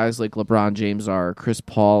like guys like LeBron James are, or Chris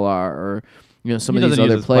Paul are, or some of these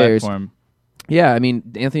other players. Platform. Yeah, I mean,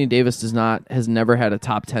 Anthony Davis has never had a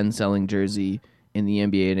top 10 selling jersey in the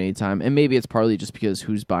NBA at any time, and maybe it's partly just because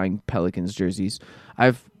who's buying Pelicans jerseys.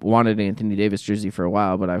 I've wanted an Anthony Davis jersey for a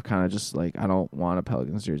while, but I've kind of just I don't want a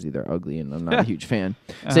Pelicans jersey. They're ugly, and I'm not a huge fan.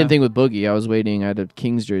 Same thing with Boogie. I was waiting. I had a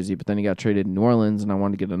Kings jersey, but then he got traded in New Orleans, and I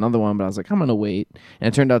wanted to get another one, but I was like, I'm going to wait. And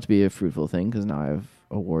it turned out to be a fruitful thing because now I have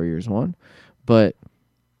a Warriors one. But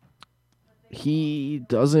he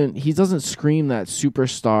doesn't scream that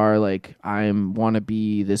superstar, like, I want to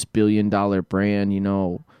be this $1 billion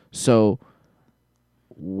brand, So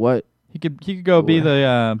what? He could go be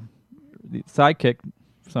the sidekick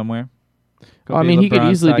somewhere. He could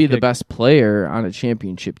easily be the sidekick. best player on a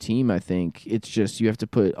championship team, I think. It's just you have to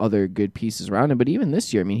put other good pieces around him. But even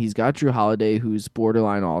this year, he's got Drew Holiday, who's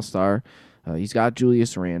borderline all-star. He's got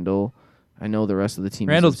Julius Randle. I know the rest of the team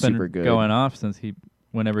Randall's isn't super been good. going off since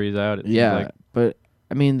whenever he's out. It seems Yeah, like. but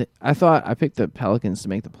I thought I picked the Pelicans to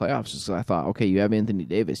make the playoffs just because I thought, okay, you have Anthony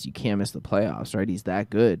Davis, you can't miss the playoffs, right? He's that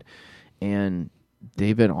good, and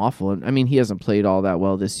they've been awful. And he hasn't played all that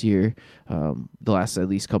well this year. The last at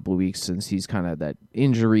least couple of weeks since he's kind of had that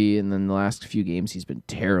injury, and then the last few games he's been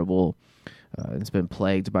terrible. It's been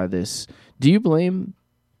plagued by this. Do you blame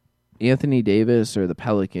Anthony Davis or the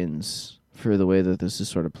Pelicans for the way that this has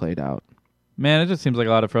sort of played out? Man, it just seems like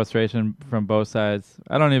a lot of frustration from both sides.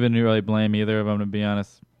 I don't even really blame either of them, to be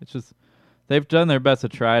honest. It's just they've done their best to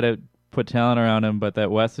try to put talent around him, but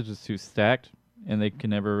that West is just too stacked, and they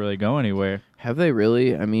can never really go anywhere. Have they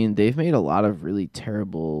really? They've made a lot of really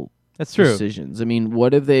terrible That's true. decisions.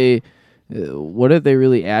 What have they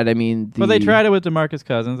really added? Well, they tried it with DeMarcus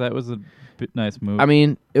Cousins. That was a nice move.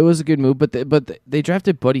 It was a good move, but they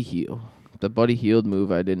drafted Buddy Hield. The Buddy Hield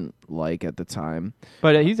move I didn't like at the time.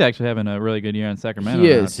 But he's actually having a really good year in Sacramento.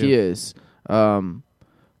 He is.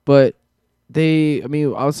 But they,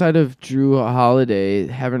 outside of Drew Holiday,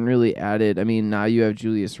 haven't really added. Now you have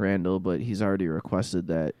Julius Randle, but he's already requested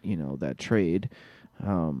that, that trade.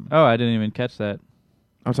 Oh, I didn't even catch that.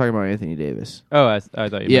 I'm talking about Anthony Davis. Oh, I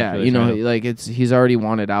thought you meant Julius Randle. He's already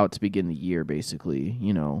wanted out to begin the year, basically,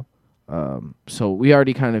 So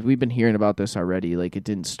we've been hearing about this already. Like, it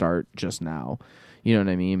didn't start just now. You know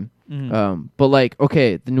what I mean? Mm-hmm.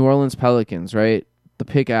 But the New Orleans Pelicans, right? The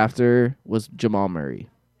pick after was Jamal Murray.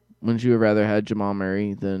 Wouldn't you have rather had Jamal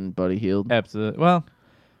Murray than Buddy Hield? Absolutely. Well,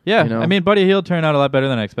 yeah. Buddy Hield turned out a lot better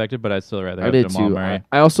than I expected, but I'd still rather have Jamal Murray.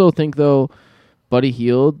 I also think, though, Buddy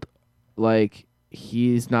Hield,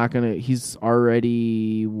 he's not going to... He's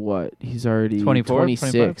already, what? He's already 24?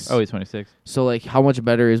 26. 25? Oh, he's 26. So, how much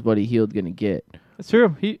better is Buddy Hield going to get? That's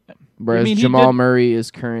true. Whereas Jamal Murray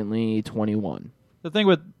is currently 21. The thing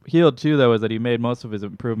with Hield too, though, is that he made most of his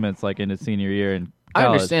improvements like in his senior year in I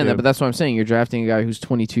college, understand too. that, but that's what I'm saying. You're drafting a guy who's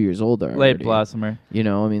 22 years old already. Late blossomer. You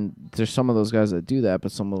know, I mean, there's some of those guys that do that,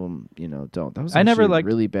 but some of them, don't. That was I never actually a liked-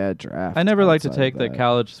 really bad draft. I never like to outside take of the that.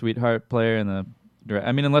 college sweetheart player in the.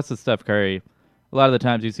 I mean, unless it's Steph Curry, a lot of the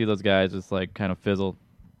times you see those guys just like kind of fizzle.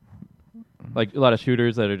 Like a lot of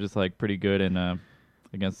shooters that are just like pretty good in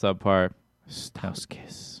against subpar.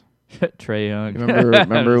 Stauskas. Trae Young.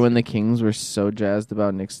 Remember when the Kings were so jazzed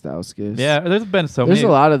about Nick Stauskas? Yeah, there's been so There's many.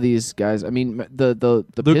 a lot of these guys. I mean, the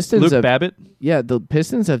Pistons Luke have Babbitt, the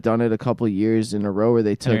Pistons have done it a couple years in a row where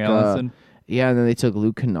they took Henry Ellenson. and then they took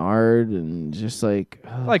Luke Kennard and just like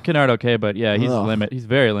I like Kennard, okay, but yeah, he's Ugh. He's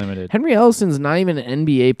very limited. Henry Ellison's not even an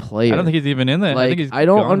NBA player. I don't think he's even in there. like I think he's I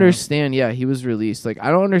don't gone now. understand. Yeah, he was released. Like I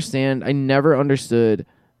don't understand. I never understood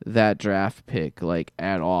that draft pick like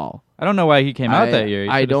at all. I don't know why he came out that year. He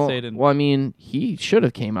I should've don't. stayed in- Well, I mean, he should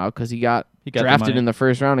have came out because he got the drafted money. in the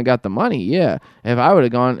first round and got the money. Yeah. If I would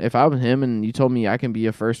have gone, if I was him and you told me I can be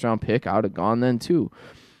a first round pick, I would have gone then too.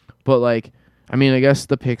 But like, I mean, I guess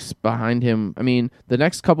the picks behind him. I mean, the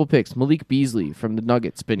next couple picks, Malik Beasley from the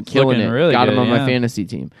Nuggets, been killing looking it. really Got him good, on my yeah. fantasy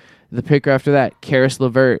team. The pick after that, Karis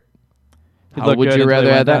LeVert. He'd How look would good you until he rather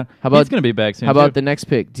went have that? down. How about He's going to be back soon. How about too. the next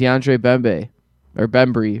pick, DeAndre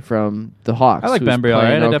Bembry from the Hawks? I like who's Bembry, all right.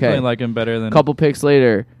 playing I okay. definitely like him better than. Couple picks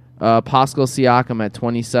later, Pascal Siakam at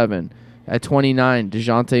 27. At 29,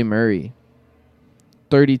 DeJounte Murray.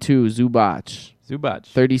 32, Zubac. Zubac.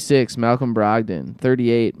 36, Malcolm Brogdon.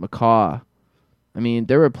 38, McCaw. I mean,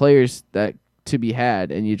 there were players that to be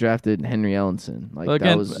had, and you drafted Henry Ellenson. Like Well, that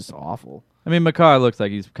again, was just awful. I mean, McCaw looks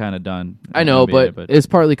like he's kind of done. in I know, the NBA, but it's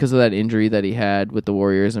partly because of that injury that he had with the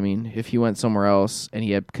Warriors. I mean, if he went somewhere else and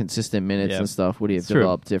he had consistent minutes Yeah. and stuff, would he have It's true.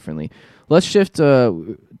 developed differently? Let's shift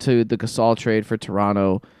to the Gasol trade for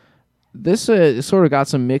Toronto. This sort of got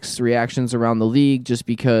some mixed reactions around the league just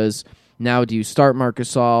because now do you start Marc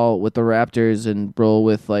Gasol with the Raptors and roll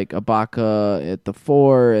with like Ibaka at the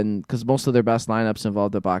 4, and because most of their best lineups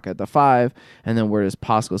involved Ibaka at the 5, and then where does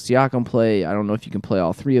Pascal Siakam play? I don't know if you can play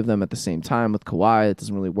all three of them at the same time with Kawhi. It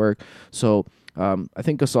doesn't really work. So I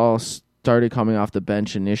think Gasol started coming off the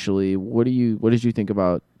bench initially. What did you think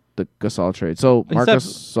about the Gasol trade? So Marc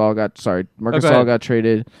Gasol got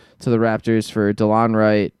traded to the Raptors for DeLon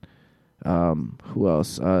Wright. Who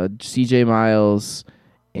else? CJ Miles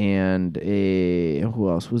and who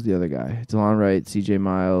else was the other guy? DeLon Wright, CJ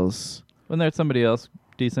Miles. Wasn't there somebody else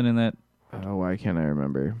decent in that? Oh, why can't I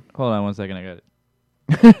remember? Hold on 1 second. I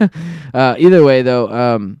got it. Either way,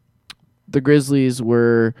 though, the Grizzlies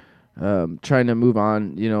were trying to move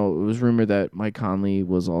on. You know, it was rumored that Mike Conley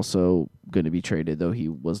was also going to be traded, though he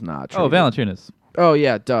was not traded. Oh, Valanciunas. Oh,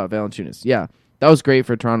 yeah, Valanciunas. Yeah, that was great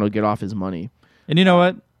for Toronto to get off his money. And you know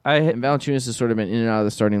what? And Valanciunas has sort of been in and out of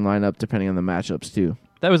the starting lineup depending on the matchups, too.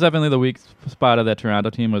 That was definitely the weak spot of that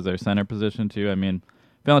Toronto team was their center position, too. I mean,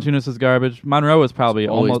 Valanciunas is garbage. Monroe was probably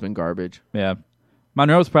Always almost... been garbage. Yeah.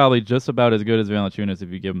 Monroe's probably just about as good as Valanciunas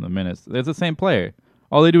if you give him the minutes. They're the same player.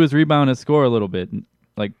 All they do is rebound and score a little bit,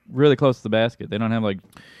 like really close to the basket. They don't have like...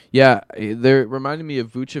 Yeah, they're reminding me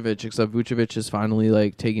of Vucevic, except Vucevic is finally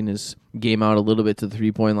like taking his game out a little bit to the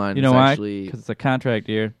 3-point line. You know why? Because it's a contract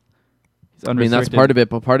year. He's I mean, that's part of it,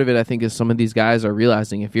 but part of it, I think, is some of these guys are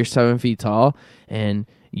realizing if you're 7 feet tall and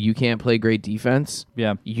you can't play great defense,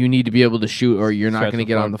 Yeah. you need to be able to shoot or you're not Stretch going to the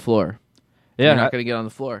get floor. on the floor. Yeah. You're not going to get on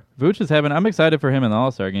the floor. Vooch is having... I'm excited for him in the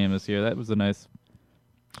All-Star game this year. That was a nice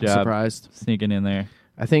I'm job surprised. sneaking in there.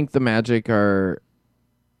 I think the Magic are...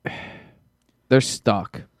 They're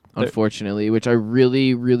stuck, unfortunately, which I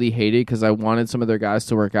really, really hated because I wanted some of their guys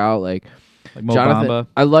to work out. Like Mo Jonathan, Bamba.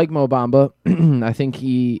 I like Mo Bamba. I think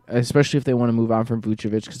he, especially if they want to move on from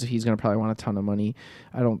Vucevic, because he's going to probably want a ton of money.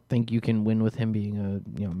 I don't think you can win with him being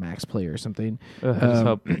a max player or something. I just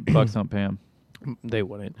hope Bucks don't pay him. They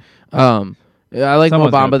wouldn't. I like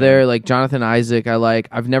Someone's Mo gonna Bamba pay there. him. Like Jonathan Isaac, I like.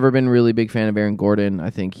 I've never been a really big fan of Aaron Gordon. I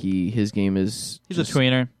think his game is He's just, a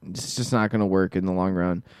tweener. It's just not going to work in the long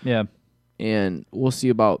run. Yeah. And we'll see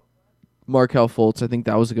about Markelle Fultz. I think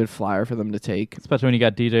that was a good flyer for them to take. Especially when you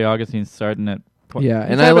got DJ Augustine starting at... Yeah,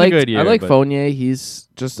 He's and I having a like good year, I like but- Fournier. He's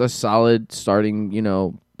just a solid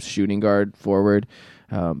starting, shooting guard forward.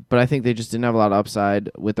 But I think they just didn't have a lot of upside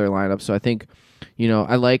with their lineup. So I think,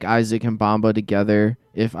 I like Isaac and Bamba together.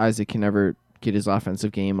 If Isaac can ever get his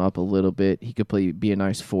offensive game up a little bit, he could be a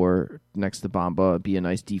nice 4 next to Bamba, be a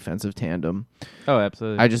nice defensive tandem. Oh,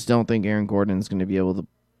 absolutely. I just don't think Aaron Gordon's going to be able to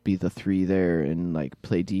be the 3 there and like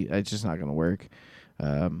play deep. It's just not going to work.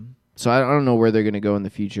 So I don't know where they're going to go in the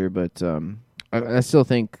future, but I still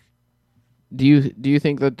think. Do you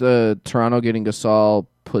think that the Toronto getting Gasol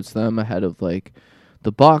puts them ahead of like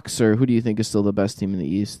the Bucks, or who do you think is still the best team in the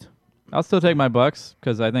East? I'll still take my Bucks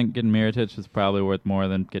because I think getting Mirotic is probably worth more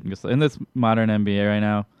than getting Gasol. In this modern NBA right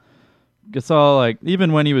now, Gasol, like,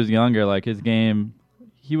 even when he was younger, like, his game,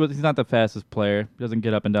 he's not the fastest player. He doesn't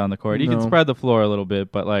get up and down the court. He can No. spread the floor a little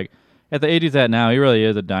bit, but, like, at the age he's at now, he really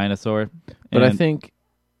is a dinosaur. But I And- think.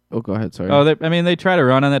 Oh, go ahead. Sorry. they try to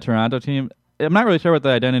run on that Toronto team. I'm not really sure what the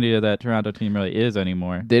identity of that Toronto team really is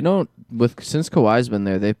anymore. They don't. Since Kawhi's been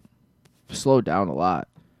there, they've slowed down a lot.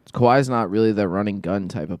 Kawhi's not really the running gun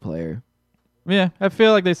type of player. Yeah, I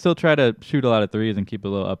feel like they still try to shoot a lot of threes and keep a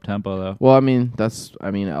little up tempo though. Well, I mean,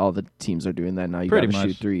 all the teams are doing that now. You got Pretty to much.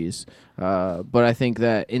 shoot threes. But I think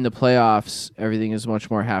that in the playoffs, everything is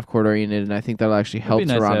much more half court oriented, and I think that'll actually help be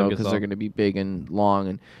nice to have Toronto because Gasol. they're going to be big and long.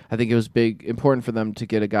 And I think it was important for them to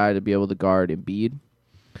get a guy to be able to guard Embiid,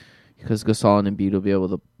 because Gasol and Embiid will be able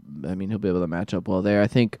to. I mean, he'll be able to match up well there. I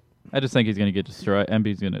just think he's going to get destroyed.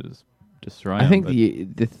 Embiid's going to just destroy him. I think but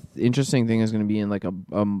the interesting thing is going to be in like a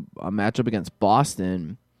matchup against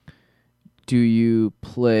Boston. Do you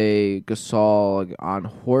play Gasol on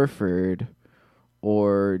Horford,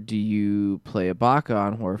 or do you play Ibaka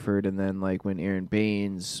on Horford, and then like when Aaron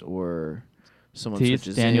Baines or someone Tice,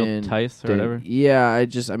 switches Daniel in, Tice or whatever? Yeah, I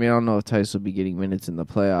don't know if Tice will be getting minutes in the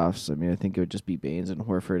playoffs. I mean, I think it would just be Baines and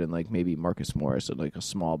Horford and like maybe Marcus Morris at like a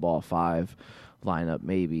small ball 5 lineup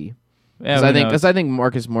maybe. Yeah, Because I think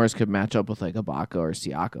Marcus Morris could match up with like Ibaka or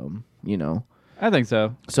Siakam, you know. I think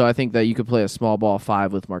so. So I think that you could play a small ball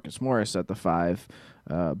 5 with Marcus Morris at the 5,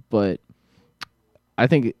 but I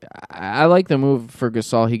think I like the move for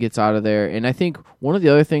Gasol. He gets out of there, and I think one of the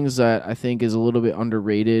other things that I think is a little bit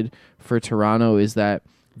underrated for Toronto is that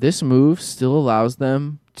this move still allows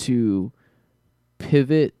them to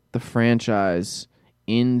pivot the franchise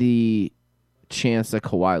in the chance that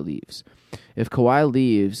Kawhi leaves. If Kawhi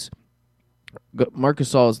leaves, Marc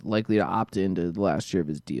Gasol is likely to opt into the last year of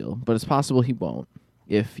his deal, but it's possible he won't.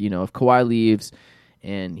 If Kawhi leaves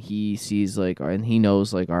and he sees and he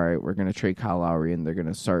knows all right, we're going to trade Kyle Lowry and they're going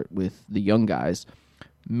to start with the young guys,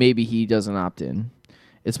 maybe he doesn't opt in.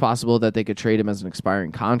 It's possible that they could trade him as an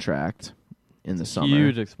expiring contract in the summer.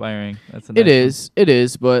 Huge expiring. That's a It nice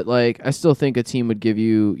is, but I still think a team would give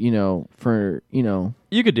you, one.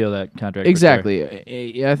 You could deal that contract.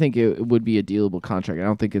 exactly. I think it would be a dealable contract. I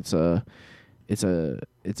don't think it's a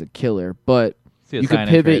killer, but you could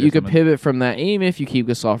pivot. You could pivot from that. Even if you keep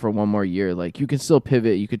Gasol for one more year, you can still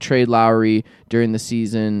pivot. You could trade Lowry during the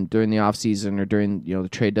season, during the off season, or during the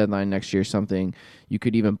trade deadline next year. Something you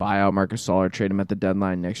could even buy out Marc Gasol or trade him at the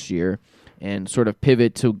deadline next year, and sort of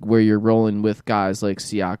pivot to where you're rolling with guys like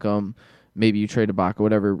Siakam. Maybe you trade Ibaka,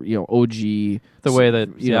 whatever. OG. The way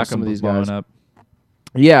that Siakam some of was these blowing guys. up.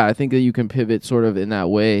 Yeah, I think that you can pivot sort of in that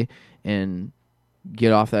way and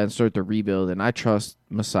get off that and start the rebuild. And I trust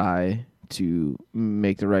Masai to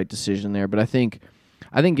make the right decision there. But I think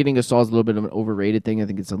getting Gasol is a little bit of an overrated thing. I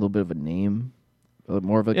think it's a little bit of a name,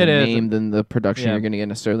 more of a name than the production you're going to get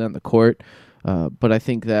necessarily on the court. But I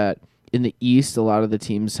think that in the East, a lot of the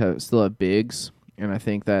teams still have bigs, and I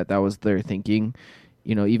think that was their thinking.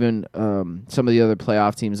 Even some of the other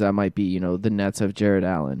playoff teams that might be, the Nets have Jared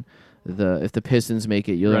Allen. If the Pistons make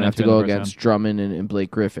it, you'll have to go against Drummond and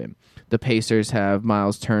Blake Griffin. The Pacers have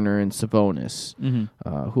Miles Turner and Sabonis.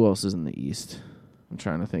 Mm-hmm. Who else is in the East? I'm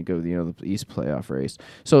trying to think of the East playoff race.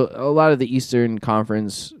 So a lot of the Eastern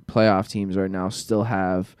Conference playoff teams right now still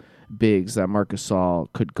have bigs that Marc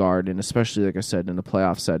Gasol could guard, and especially like I said in a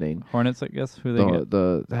playoff setting. Hornets, I guess. Who they get?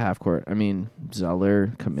 The half court. I mean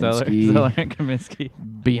Zeller, Kaminsky, Zeller and Kaminsky.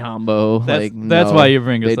 Biombo. That's why you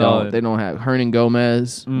bring Gasol in. They don't have Hernan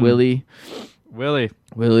Gomez, Willie.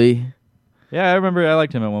 Yeah, I remember I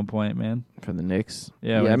liked him at one point, man. For the Knicks.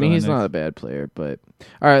 Yeah, I mean he's not a bad player, but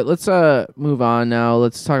all right, let's move on now.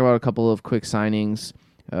 Let's talk about a couple of quick signings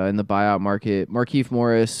in the buyout market. Markieff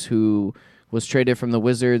Morris, who was traded from the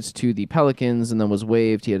Wizards to the Pelicans and then was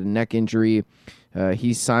waived. He had a neck injury.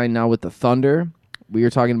 He's signed now with the Thunder. We were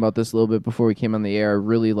talking about this a little bit before we came on the air. I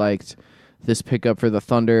really liked this pickup for the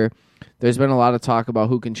Thunder. There's been a lot of talk about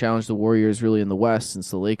who can challenge the Warriors really in the West, since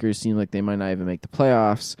the Lakers seem like they might not even make the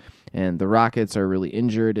playoffs, and the Rockets are really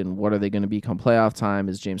injured, and what are they going to be come playoff time?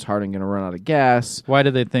 Is James Harden going to run out of gas? Why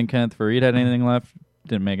did they think Kenneth Faried had anything left?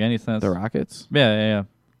 Didn't make any sense. The Rockets? Yeah.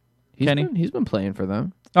 He's been playing for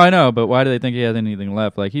them. Oh, I know, but why do they think he has anything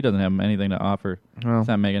left? He doesn't have anything to offer. Well, it's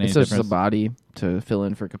not making any it's difference. just a body to fill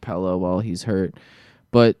in for Capella while he's hurt.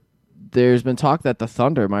 But there's been talk that the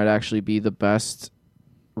Thunder might actually be the best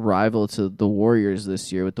rival to the Warriors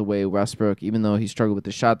this year with the way Westbrook, even though he struggled with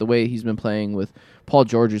the shot, the way he's been playing with Paul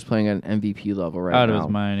George, who's playing at an MVP level right now. Out of his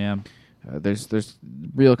mind, There's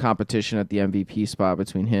real competition at the MVP spot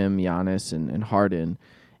between him, Giannis, and Harden.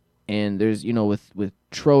 And there's, with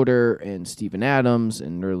Schroeder and Steven Adams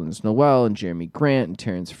and Nerlens Noel and Jeremy Grant and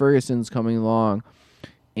Terrence Ferguson's coming along.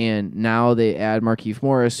 And now they add Markieff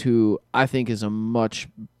Morris, who I think is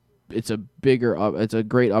it's a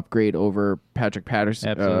great upgrade over Patrick Patterson.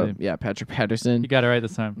 Absolutely. Patrick Patterson. You got it right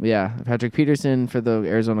this time. Yeah, Patrick Peterson for the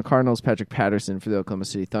Arizona Cardinals, Patrick Patterson for the Oklahoma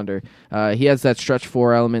City Thunder. He has that stretch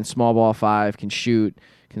 4 element, small ball 5, can shoot,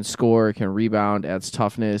 can score, can rebound, adds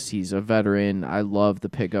toughness. He's a veteran. I love the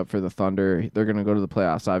pickup for the Thunder. They're going to go to the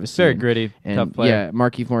playoffs, obviously. Very gritty, tough player. Yeah,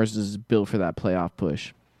 Markieff Morris is built for that playoff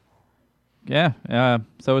push. Yeah,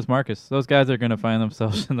 so is Marcus. Those guys are going to find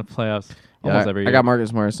themselves in the playoffs almost every year. I got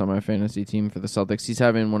Marcus Morris on my fantasy team for the Celtics. He's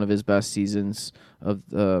having one of his best seasons of.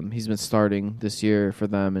 He's been starting this year for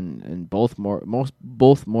them, and both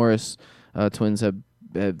Morris twins have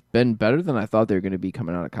been better than I thought they were going to be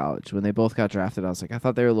coming out of college. When they both got drafted, I was like, I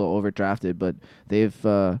thought they were a little overdrafted, but they've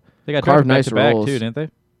they got carved drafted nice back-to-back roles too,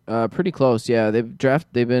 didn't they? Pretty close, yeah.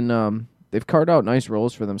 They've carved out nice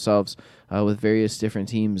roles for themselves with various different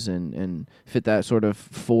teams and fit that sort of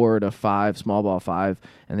 4 to 5 small ball 5,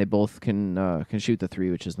 and they both can shoot the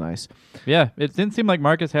 3, which is nice. Yeah, it didn't seem like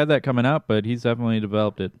Marcus had that coming out, but he's definitely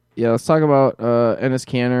developed it. Yeah, let's talk about Enes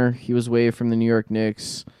Kanter. He was waived from the New York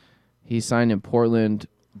Knicks. He signed in Portland.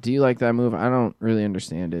 Do you like that move? I don't really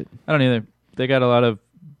understand it. I don't either. They got a lot of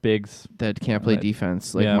bigs that can't play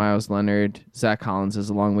defense, like Miles Leonard. Zach Collins has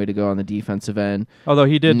a long way to go on the defensive end. Although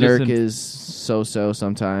he did. Nurk is so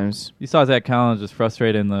sometimes. You saw Zach Collins just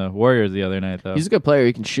frustrating the Warriors the other night, though. He's a good player.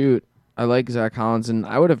 He can shoot. I like Zach Collins, and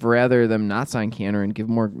I would have rather them not sign Kanter and give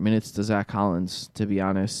more minutes to Zach Collins, to be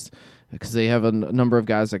honest, because they have a number of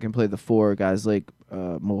guys that can play the 4, guys like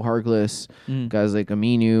Mo Harkless, guys like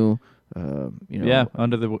Aminu.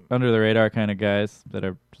 Under the radar kind of guys that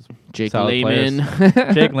are just Jake solid Layman.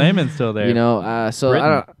 Jake Layman's still there. So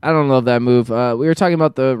I don't love that move. We were talking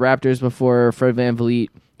about the Raptors before. Fred VanVleet,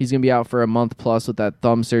 he's gonna be out for a month plus with that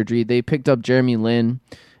thumb surgery. They picked up Jeremy Lin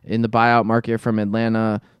in the buyout market from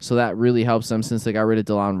Atlanta, so that really helps them since they got rid of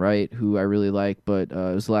DeLon Wright, who I really like, but it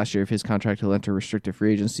was the last year of his contract. He'll enter restricted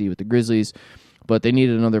free agency with the Grizzlies, but they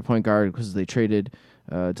needed another point guard because they traded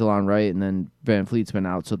DeLon Wright, and then Van Fleet's been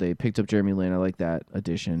out, so they picked up Jeremy Lin. I like that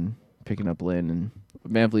addition, picking up Lin, and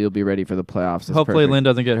Van Fleet will be ready for the playoffs. That's hopefully perfect. Lin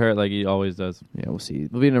doesn't get hurt like he always does. Yeah, we'll see.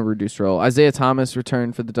 We'll be in a reduced role. Isaiah Thomas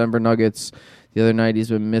returned for the Denver Nuggets the other night. He's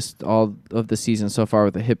been missed all of the season so far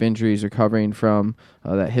with a hip injury. He's recovering from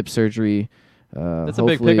that hip surgery. That's a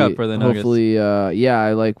big pickup for the Nuggets. Hopefully,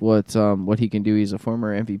 I like what he can do. He's a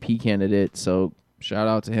former MVP candidate, so shout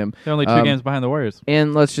out to him. They're only 2 games behind the Warriors.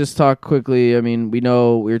 And let's just talk quickly. I mean, we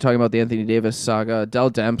were talking about the Anthony Davis saga. Dell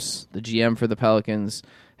Demps, the GM for the Pelicans,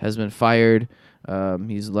 has been fired.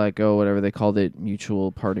 He's let go, whatever they called it,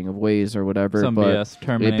 mutual parting of ways or whatever. Some but BS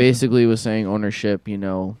termination. it basically was saying ownership. He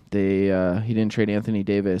didn't trade Anthony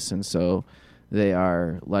Davis, and so they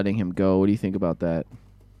are letting him go. What do you think about that?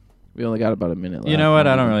 We only got about a minute left. You know what?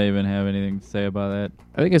 I don't really even have anything to say about that.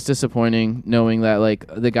 I think it's disappointing knowing that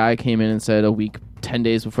the guy came in and said 10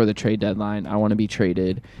 days before the trade deadline, I want to be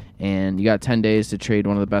traded. And you got 10 days to trade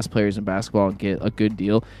one of the best players in basketball and get a good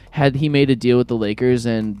deal. Had he made a deal with the Lakers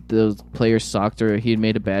and those players sucked, or he had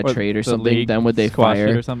made a bad trade or something, then would they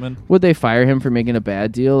fire? Or something? Would they fire him for making a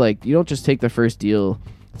bad deal? You don't just take the first deal.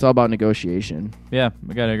 It's all about negotiation. Yeah,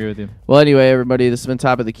 I gotta agree with you. Well, anyway, everybody, this has been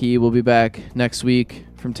Top of the Key. We'll be back next week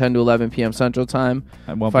from 10 to 11 p.m. Central Time.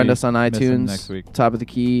 Find us on iTunes. Next week. Top of the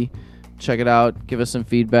Key. Check it out. Give us some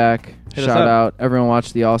feedback. Hit Shout out. Everyone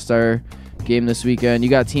watch the All-Star game this weekend. You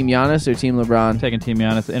got Team Giannis or Team LeBron? Taking Team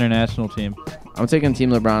Giannis, the international team. I'm taking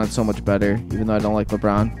Team LeBron. It's so much better, even though I don't like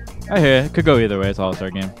LeBron. I hear it. Could go either way. It's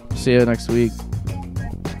All-Star game. See you next week.